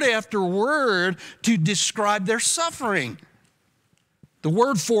word after word to describe their suffering. The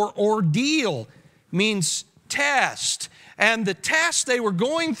word for ordeal means test. And the test they were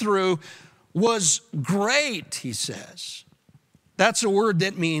going through was great, he says. That's a word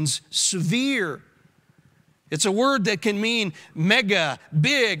that means severe. It's a word that can mean mega,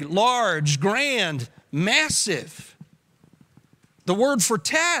 big, large, grand, massive. The word for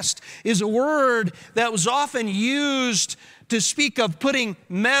test is a word that was often used to speak of putting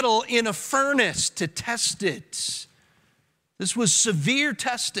metal in a furnace to test it. This was severe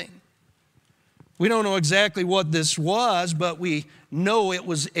testing. We don't know exactly what this was, but we know it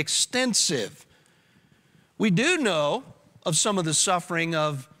was extensive. We do know of some of the suffering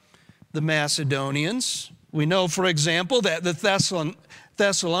of the Macedonians. We know, for example, that the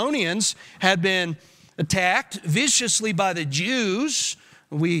Thessalonians had been attacked viciously by the Jews.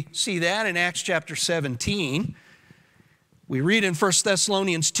 We see that in Acts chapter 17. We read in 1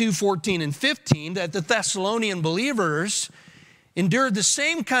 Thessalonians 2:14 and 15 that the Thessalonian believers endured the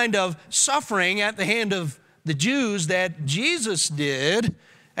same kind of suffering at the hand of the Jews that Jesus did.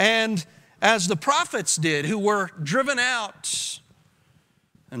 And as the prophets did, who were driven out.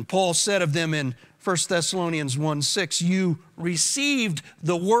 And Paul said of them in 1 Thessalonians 1:6, you received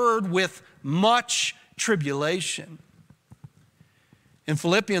the word with much tribulation. In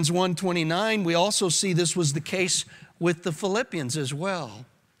Philippians 1:29, we also see this was the case with the Philippians as well.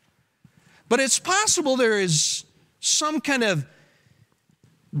 But it's possible there is some kind of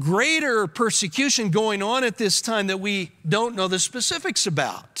greater persecution going on at this time that we don't know the specifics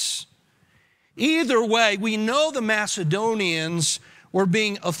about. Either way, we know the Macedonians were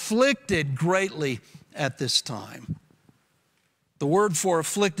being afflicted greatly at this time. The word for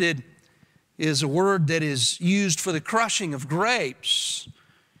afflicted is a word that is used for the crushing of grapes.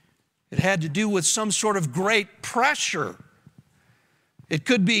 It had to do with some sort of great pressure. It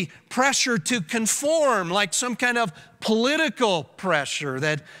could be pressure to conform, like some kind of political pressure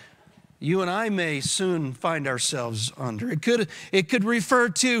that you and I may soon find ourselves under. It could refer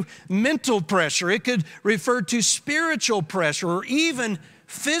to mental pressure. It could refer to spiritual pressure or even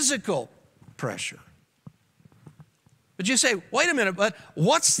physical pressure. But you say, wait a minute, but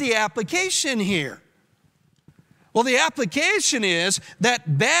what's the application here? Well, the application is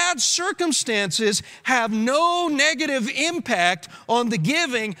that bad circumstances have no negative impact on the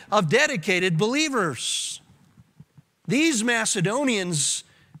giving of dedicated believers. These Macedonians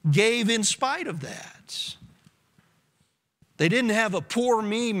gave in spite of that. They didn't have a poor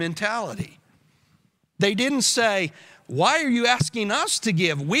me mentality. They didn't say, why are you asking us to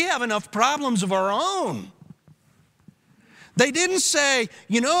give? We have enough problems of our own. They didn't say,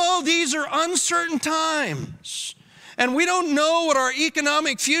 these are uncertain times, and we don't know what our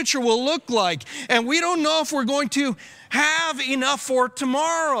economic future will look like, and we don't know if we're going to have enough for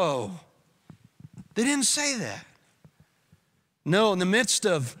tomorrow. They didn't say that. No, in the midst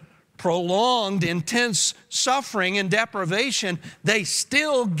of prolonged, intense suffering and deprivation, they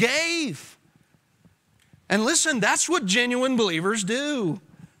still gave. And listen, that's what genuine believers do.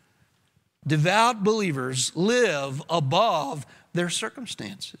 Devout believers live above their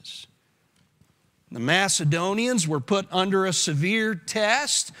circumstances. The Macedonians were put under a severe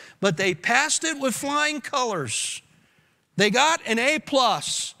test, but they passed it with flying colors. They got an A+.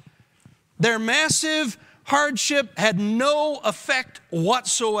 Their massive hardship had no effect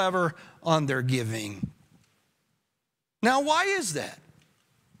whatsoever on their giving. Now, why is that?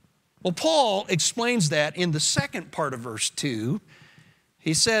 Well, Paul explains that in the second part of verse 2.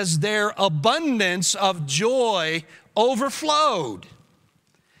 He says, their abundance of joy overflowed.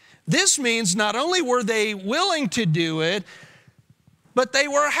 This means not only were they willing to do it, but they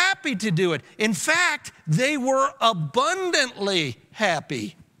were happy to do it. In fact, they were abundantly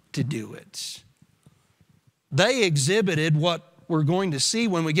happy to do it. They exhibited what we're going to see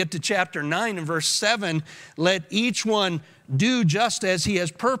when we get to chapter 9 and verse 7. Let each one do just as he has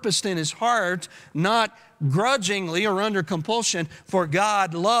purposed in his heart, not grudgingly or under compulsion, for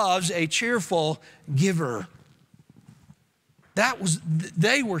God loves a cheerful giver.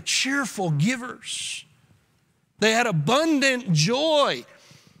 They were cheerful givers. They had abundant joy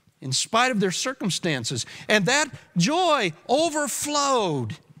in spite of their circumstances. And that joy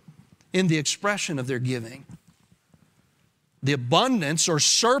overflowed in the expression of their giving. The abundance or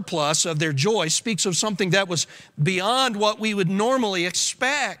surplus of their joy speaks of something that was beyond what we would normally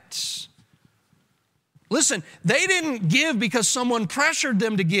expect. Listen, they didn't give because someone pressured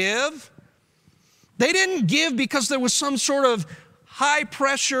them to give. They didn't give because there was some sort of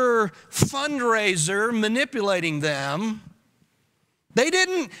high-pressure fundraiser manipulating them. They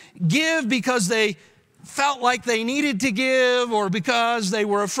didn't give because they felt like they needed to give or because they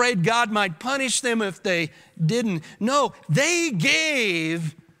were afraid God might punish them if they didn't. No, they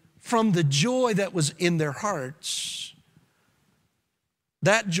gave from the joy that was in their hearts.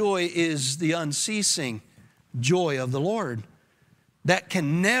 That joy is the unceasing joy of the Lord that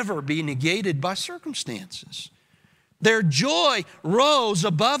can never be negated by circumstances. Their joy rose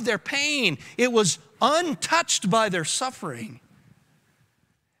above their pain. It was untouched by their suffering.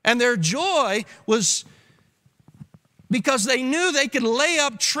 And their joy was because they knew they could lay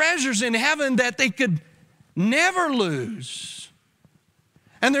up treasures in heaven that they could never lose.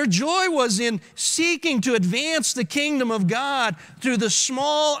 And their joy was in seeking to advance the kingdom of God through the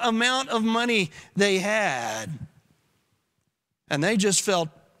small amount of money they had. And they just felt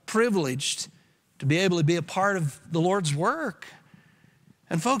privileged to be able to be a part of the Lord's work.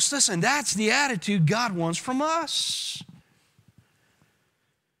 And folks, listen, that's the attitude God wants from us.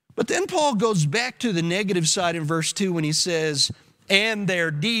 But then Paul goes back to the negative side in verse 2 when he says, and their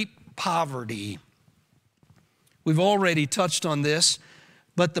deep poverty. We've already touched on this,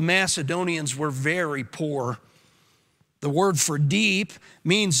 but the Macedonians were very poor. The word for deep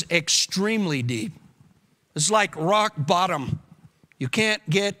means extremely deep. It's like rock bottom. You can't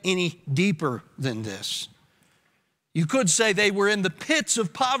get any deeper than this. You could say they were in the pits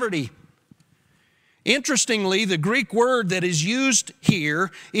of poverty. Interestingly, the Greek word that is used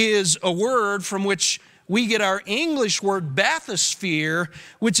here is a word from which we get our English word bathysphere,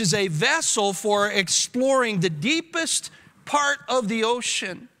 which is a vessel for exploring the deepest part of the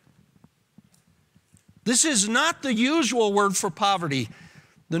ocean. This is not the usual word for poverty.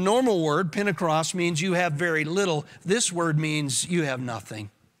 The normal word, Pentecost, means you have very little. This word means you have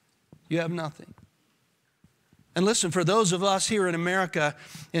nothing. You have nothing. And listen, for those of us here in America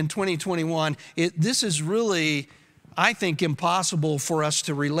in 2021, this is really, I think, impossible for us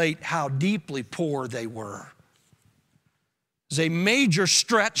to relate how deeply poor they were. It's a major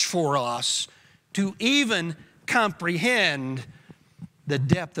stretch for us to even comprehend the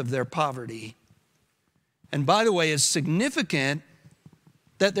depth of their poverty. And by the way, it's significant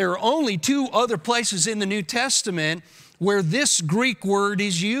that there are only two other places in the New Testament where this Greek word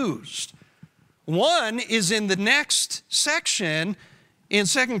is used. One is in the next section in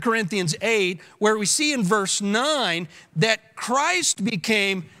 2 Corinthians 8, where we see in verse 9 that Christ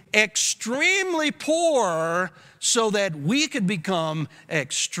became extremely poor so that we could become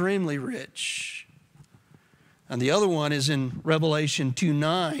extremely rich. And the other one is in Revelation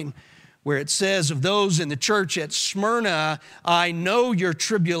 2:9, where it says of those in the church at Smyrna, I know your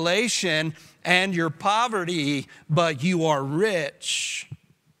tribulation and your poverty, but you are rich.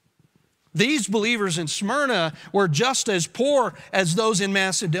 These believers in Smyrna were just as poor as those in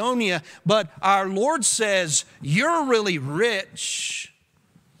Macedonia, but our Lord says, you're really rich.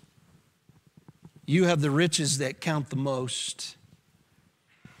 You have the riches that count the most.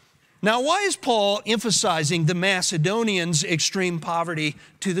 Now, why is Paul emphasizing the Macedonians' extreme poverty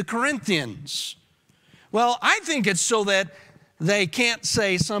to the Corinthians? Well, I think it's so that they can't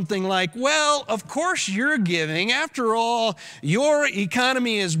say something like, well, of course you're giving. After all, your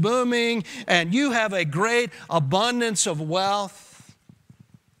economy is booming and you have a great abundance of wealth.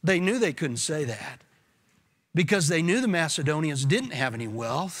 They knew they couldn't say that because they knew the Macedonians didn't have any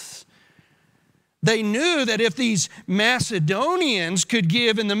wealth. They knew that if these Macedonians could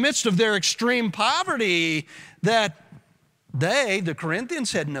give in the midst of their extreme poverty, that the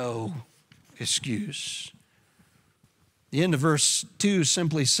Corinthians, had no excuse. The end of verse 2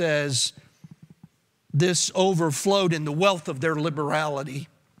 simply says, this overflowed in the wealth of their liberality.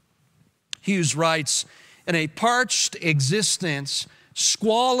 Hughes writes, in a parched existence,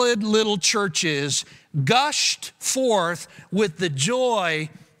 squalid little churches gushed forth with the joy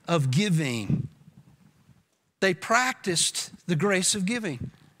of giving. They practiced the grace of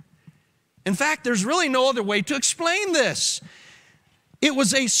giving. In fact, there's really no other way to explain this. It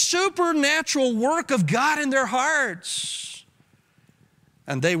was a supernatural work of God in their hearts.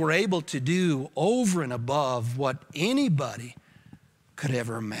 And they were able to do over and above what anybody could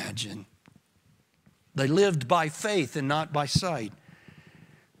ever imagine. They lived by faith and not by sight.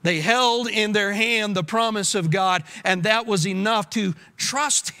 They held in their hand the promise of God, and that was enough to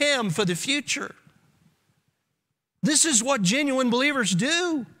trust Him for the future. This is what genuine believers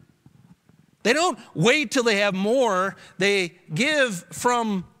do. They don't wait till they have more. They give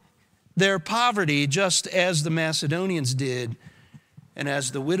from their poverty, just as the Macedonians did and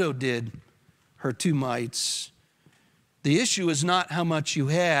as the widow did her 2 mites. The issue is not how much you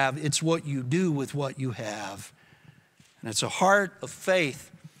have, it's what you do with what you have. And it's a heart of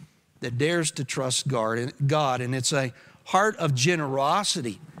faith that dares to trust God, and it's a heart of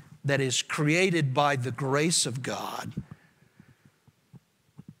generosity that is created by the grace of God.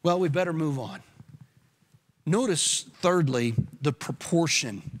 Well, we better move on. Notice, thirdly, the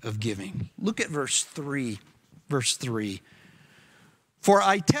proportion of giving. Look at verse 3. Verse 3. For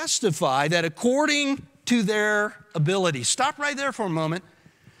I testify that according to their ability. Stop right there for a moment.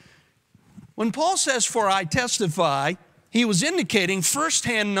 When Paul says, for I testify, he was indicating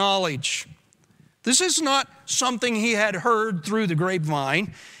firsthand knowledge. This is not something he had heard through the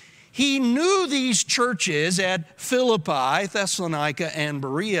grapevine. He knew these churches at Philippi, Thessalonica, and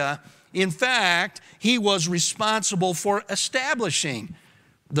Berea. In fact, he was responsible for establishing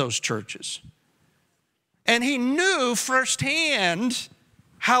those churches. And he knew firsthand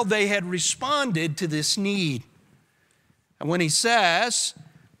how they had responded to this need. And when he says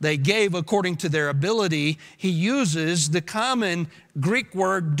they gave according to their ability, he uses the common Greek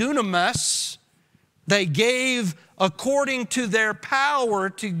word dunamis. They gave according to their power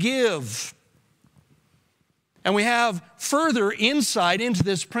to give. And we have further insight into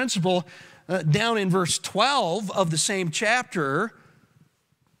this principle down in verse 12 of the same chapter,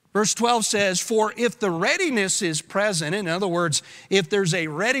 Verse 12 says, for if the readiness is present, in other words, if there's a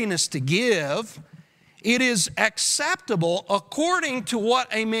readiness to give, it is acceptable according to what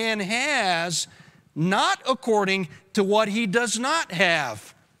a man has, not according to what he does not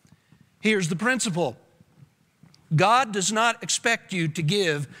have. Here's the principle. God does not expect you to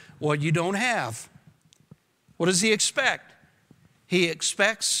give what you don't have. What does He expect? He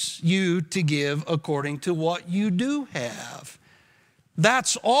expects you to give according to what you do have.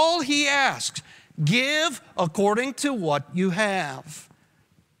 That's all He asks. Give according to what you have.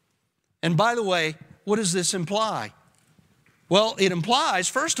 And by the way, what does this imply? Well, it implies,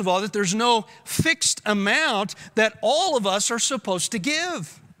 first of all, that there's no fixed amount that all of us are supposed to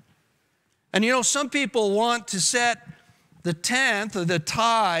give. And you know, some people want to set the tenth or the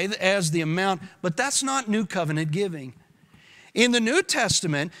tithe as the amount, but that's not New Covenant giving. In the New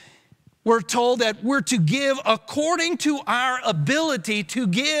Testament, we're told that we're to give according to our ability to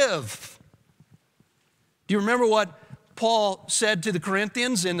give. Do you remember what Paul said to the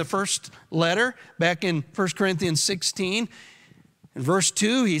Corinthians in the first letter, back in 1 Corinthians 16? In verse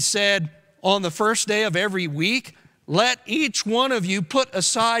 2, he said, on the first day of every week, let each one of you put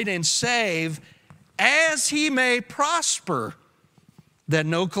aside and save as he may prosper, that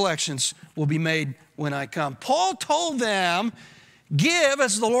no collections will be made when I come. Paul told them, give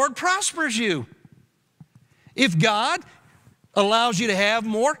as the Lord prospers you. If God allows you to have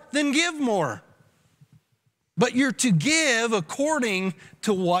more, then give more. But you're to give according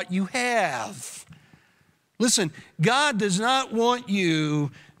to what you have. Listen, God does not want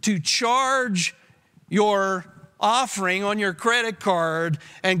you to charge your offering on your credit card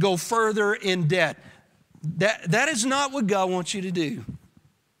and go further in debt. That is not what God wants you to do.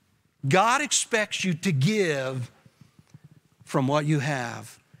 God expects you to give from what you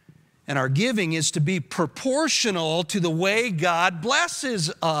have. And our giving is to be proportional to the way God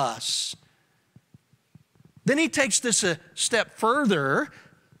blesses us. Then he takes this a step further.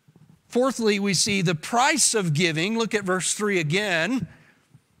 Fourthly, we see the price of giving. Look at verse 3 again.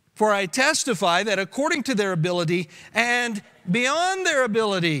 For I testify that according to their ability and beyond their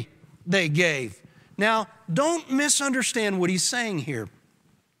ability they gave. Now, don't misunderstand what he's saying here.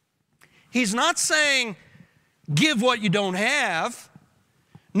 He's not saying give what you don't have.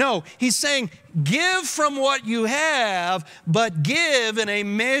 No, he's saying give from what you have, but give in a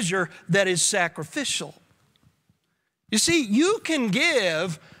measure that is sacrificial. You see, you can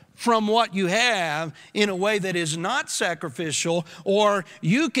give from what you have in a way that is not sacrificial, or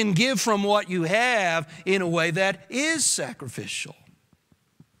you can give from what you have in a way that is sacrificial.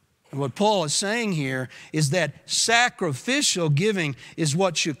 And what Paul is saying here is that sacrificial giving is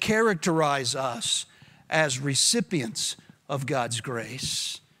what should characterize us as recipients of God's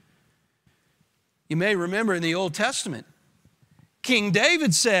grace. You may remember in the Old Testament, King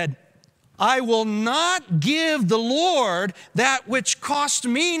David said, I will not give the Lord that which cost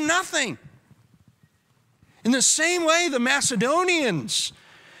me nothing. In the same way, the Macedonians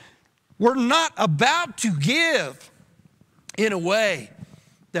were not about to give in a way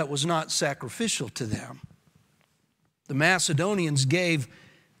that was not sacrificial to them. The Macedonians gave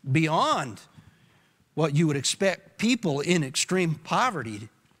beyond what you would expect people in extreme poverty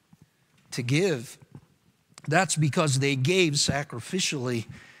to give. That's because they gave sacrificially.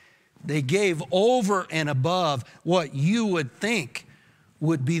 They gave over and above what you would think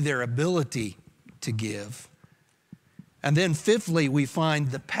would be their ability to give. And then fifthly, we find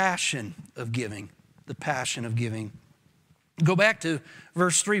the passion of giving. The passion of giving. Go back to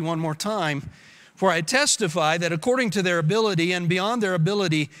verse 3 one more time. For I testify that according to their ability and beyond their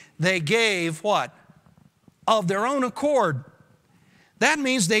ability, they gave what? Of their own accord. That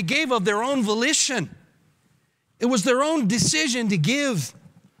means they gave of their own volition. It was their own decision to give.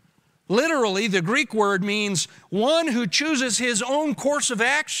 Literally, the Greek word means one who chooses his own course of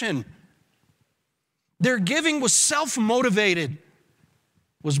action. Their giving was self-motivated,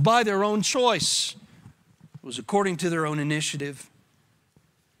 was by their own choice, was according to their own initiative.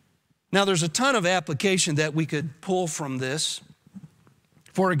 Now, there's a ton of application that we could pull from this.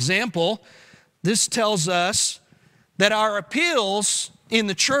 For example, this tells us that our appeals in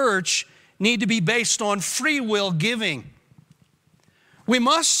the church need to be based on free will giving. We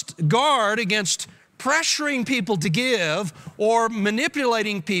must guard against pressuring people to give or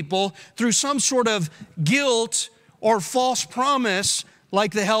manipulating people through some sort of guilt or false promise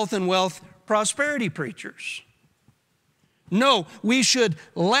like the health and wealth prosperity preachers. No, we should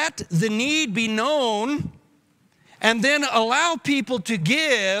let the need be known and then allow people to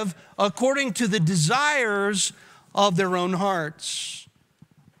give according to the desires of their own hearts.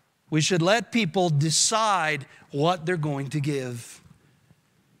 We should let people decide what they're going to give.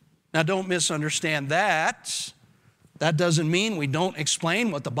 Now, don't misunderstand that. That doesn't mean we don't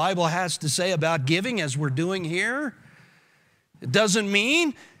explain what the Bible has to say about giving as we're doing here. It doesn't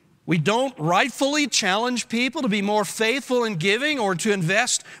mean we don't rightfully challenge people to be more faithful in giving or to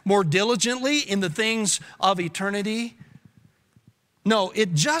invest more diligently in the things of eternity. No,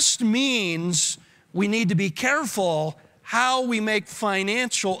 it just means we need to be careful how we make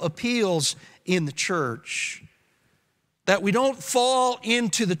financial appeals in the church. That we don't fall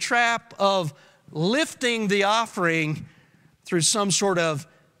into the trap of lifting the offering through some sort of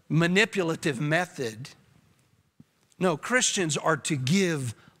manipulative method. No, Christians are to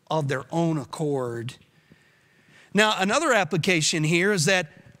give of their own accord. Now, another application here is that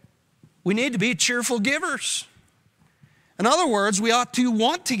we need to be cheerful givers. In other words, we ought to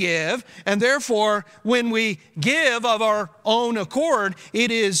want to give, and therefore, when we give of our own accord,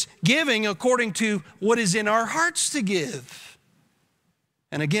 it is giving according to what is in our hearts to give.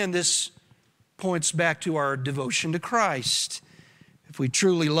 And again, this points back to our devotion to Christ. If we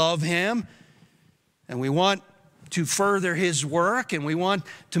truly love Him, and we want to further His work, and we want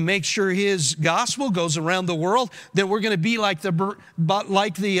to make sure His gospel goes around the world, then we're going to be like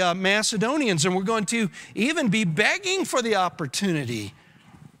the Macedonians, and we're going to even be begging for the opportunity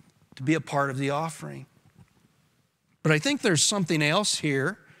to be a part of the offering. But I think there's something else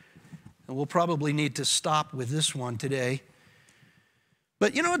here, and we'll probably need to stop with this one today.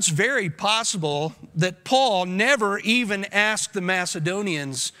 But you know, it's very possible that Paul never even asked the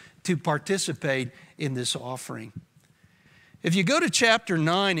Macedonians to participate in this offering. If you go to chapter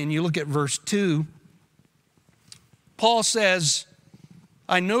 9 and you look at verse 2, Paul says,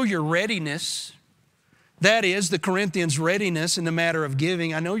 I know your readiness. That is, the Corinthians' readiness in the matter of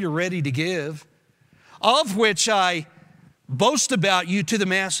giving. I know you're ready to give, of which I boast about you to the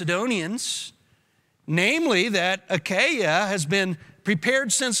Macedonians, namely that Achaia has been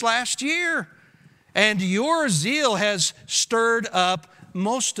prepared since last year, and your zeal has stirred up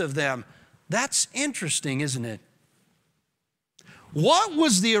most of them. That's interesting, isn't it? What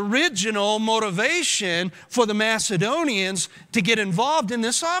was the original motivation for the Macedonians to get involved in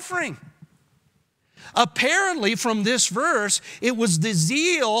this offering? Apparently, from this verse, it was the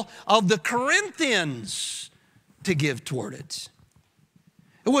zeal of the Corinthians to give toward it.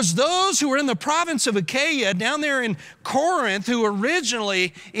 It was those who were in the province of Achaia, down there in Corinth, who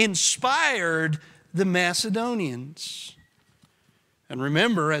originally inspired the Macedonians. And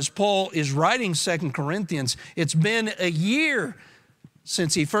remember, as Paul is writing 2 Corinthians, it's been a year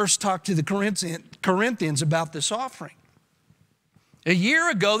since he first talked to the Corinthians about this offering. A year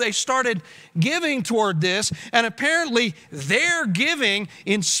ago, they started giving toward this, and apparently their giving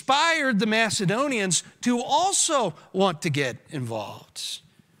inspired the Macedonians to also want to get involved.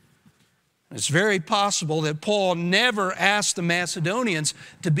 It's very possible that Paul never asked the Macedonians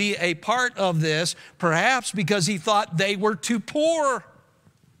to be a part of this, perhaps because he thought they were too poor.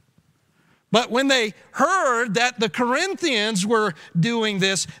 But when they heard that the Corinthians were doing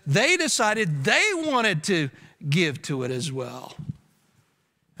this, they decided they wanted to give to it as well.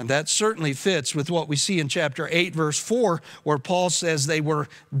 And that certainly fits with what we see in chapter 8, verse 4, where Paul says they were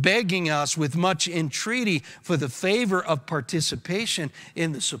begging us with much entreaty for the favor of participation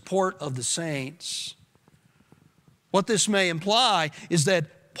in the support of the saints. What this may imply is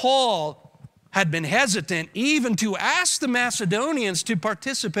that Paul had been hesitant even to ask the Macedonians to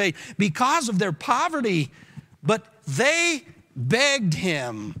participate because of their poverty, but they begged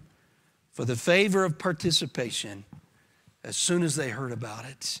him for the favor of participation as soon as they heard about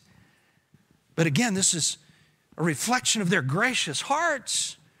it. But again, this is a reflection of their gracious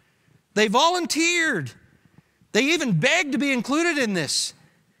hearts. They volunteered. They even begged to be included in this.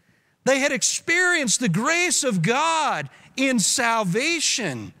 They had experienced the grace of God in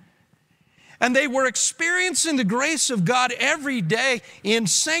salvation. And they were experiencing the grace of God every day in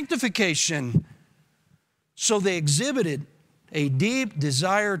sanctification. So they exhibited a deep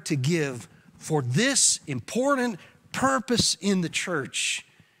desire to give for this important purpose in the church,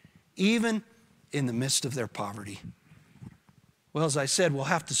 even in the midst of their poverty. Well, as I said, we'll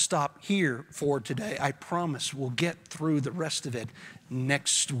have to stop here for today. I promise we'll get through the rest of it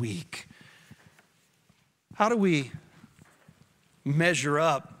next week. How do we measure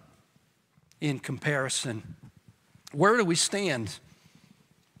up in comparison? Where do we stand?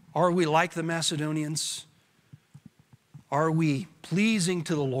 Are we like the Macedonians? Are we pleasing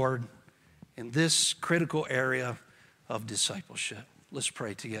to the Lord in this critical area of discipleship? Let's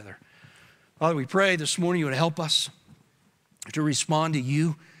pray together. Father, we pray this morning you would help us to respond to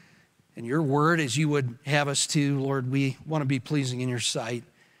you and your word as you would have us to. Lord, we want to be pleasing in your sight.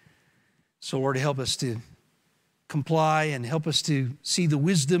 So Lord, help us to comply and help us to see the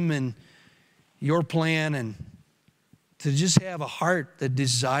wisdom in your plan and to just have a heart that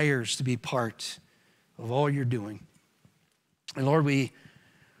desires to be part of all you're doing. And Lord, we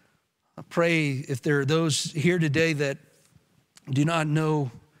pray if there are those here today that do not know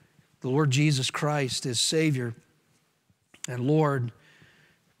the Lord Jesus Christ as Savior and Lord,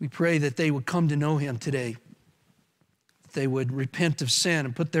 we pray that they would come to know him today. They would repent of sin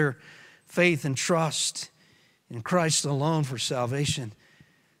and put their faith and trust in Christ alone for salvation.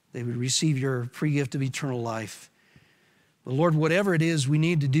 They would receive your free gift of eternal life. But Lord, whatever it is we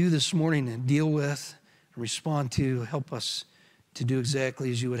need to do this morning and deal with and respond to, help us to do exactly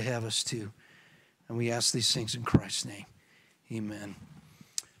as you would have us to. And we ask these things in Christ's name. Amen.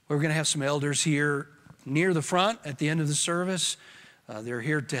 We're going to have some elders here near the front at the end of the service. They're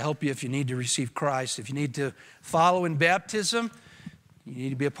here to help you if you need to receive Christ. If you need to follow in baptism, you need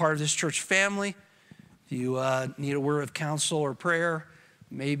to be a part of this church family. If you need a word of counsel or prayer,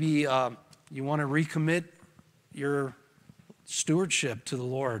 maybe you want to recommit your stewardship to the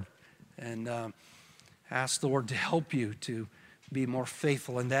Lord and ask the Lord to help you to be more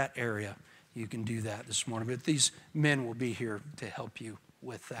faithful in that area. You can do that this morning. But these men will be here to help you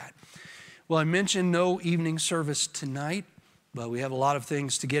with that. Well, I mentioned no evening service tonight, but we have a lot of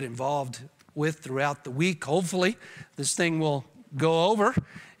things to get involved with throughout the week. Hopefully, this thing will go over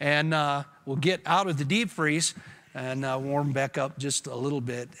and we'll get out of the deep freeze and warm back up just a little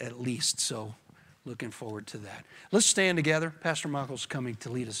bit at least. So looking forward to that. Let's stand together. Pastor Michael's coming to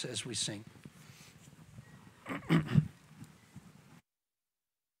lead us as we sing.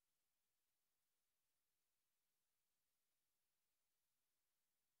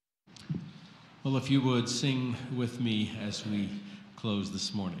 Well, if you would sing with me as we close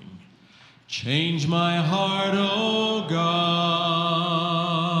this morning. Change my heart, O God,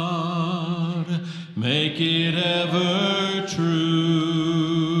 make it ever true.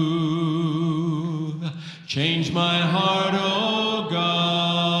 Change my heart, O God,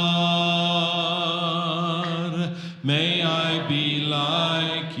 may I be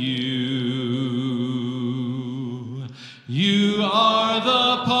like you. You are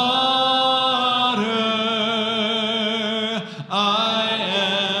the potter, I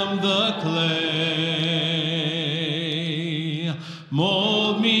am the clay.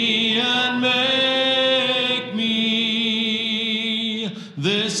 Mold me and make me,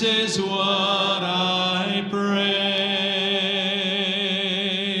 this is what I pray.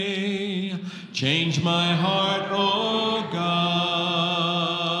 Change my heart, O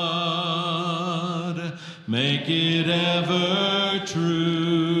God, make it ever true.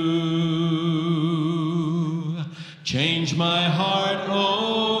 Change my heart,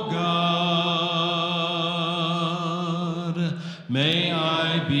 O God, may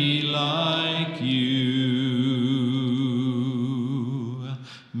I be like you.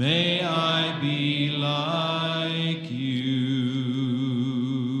 May I be like you.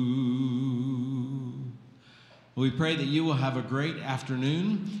 We pray that you will have a great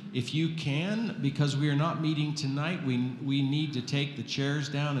afternoon. If you can, because we are not meeting tonight, we need to take the chairs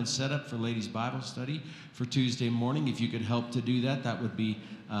down and set up for ladies' Bible study for Tuesday morning. If you could help to do that, that would be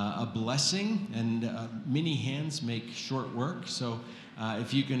a blessing. And many hands make short work. So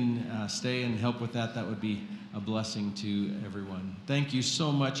if you can stay and help with that, that would be a blessing to everyone. Thank you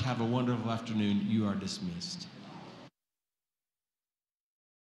so much. Have a wonderful afternoon. You are dismissed.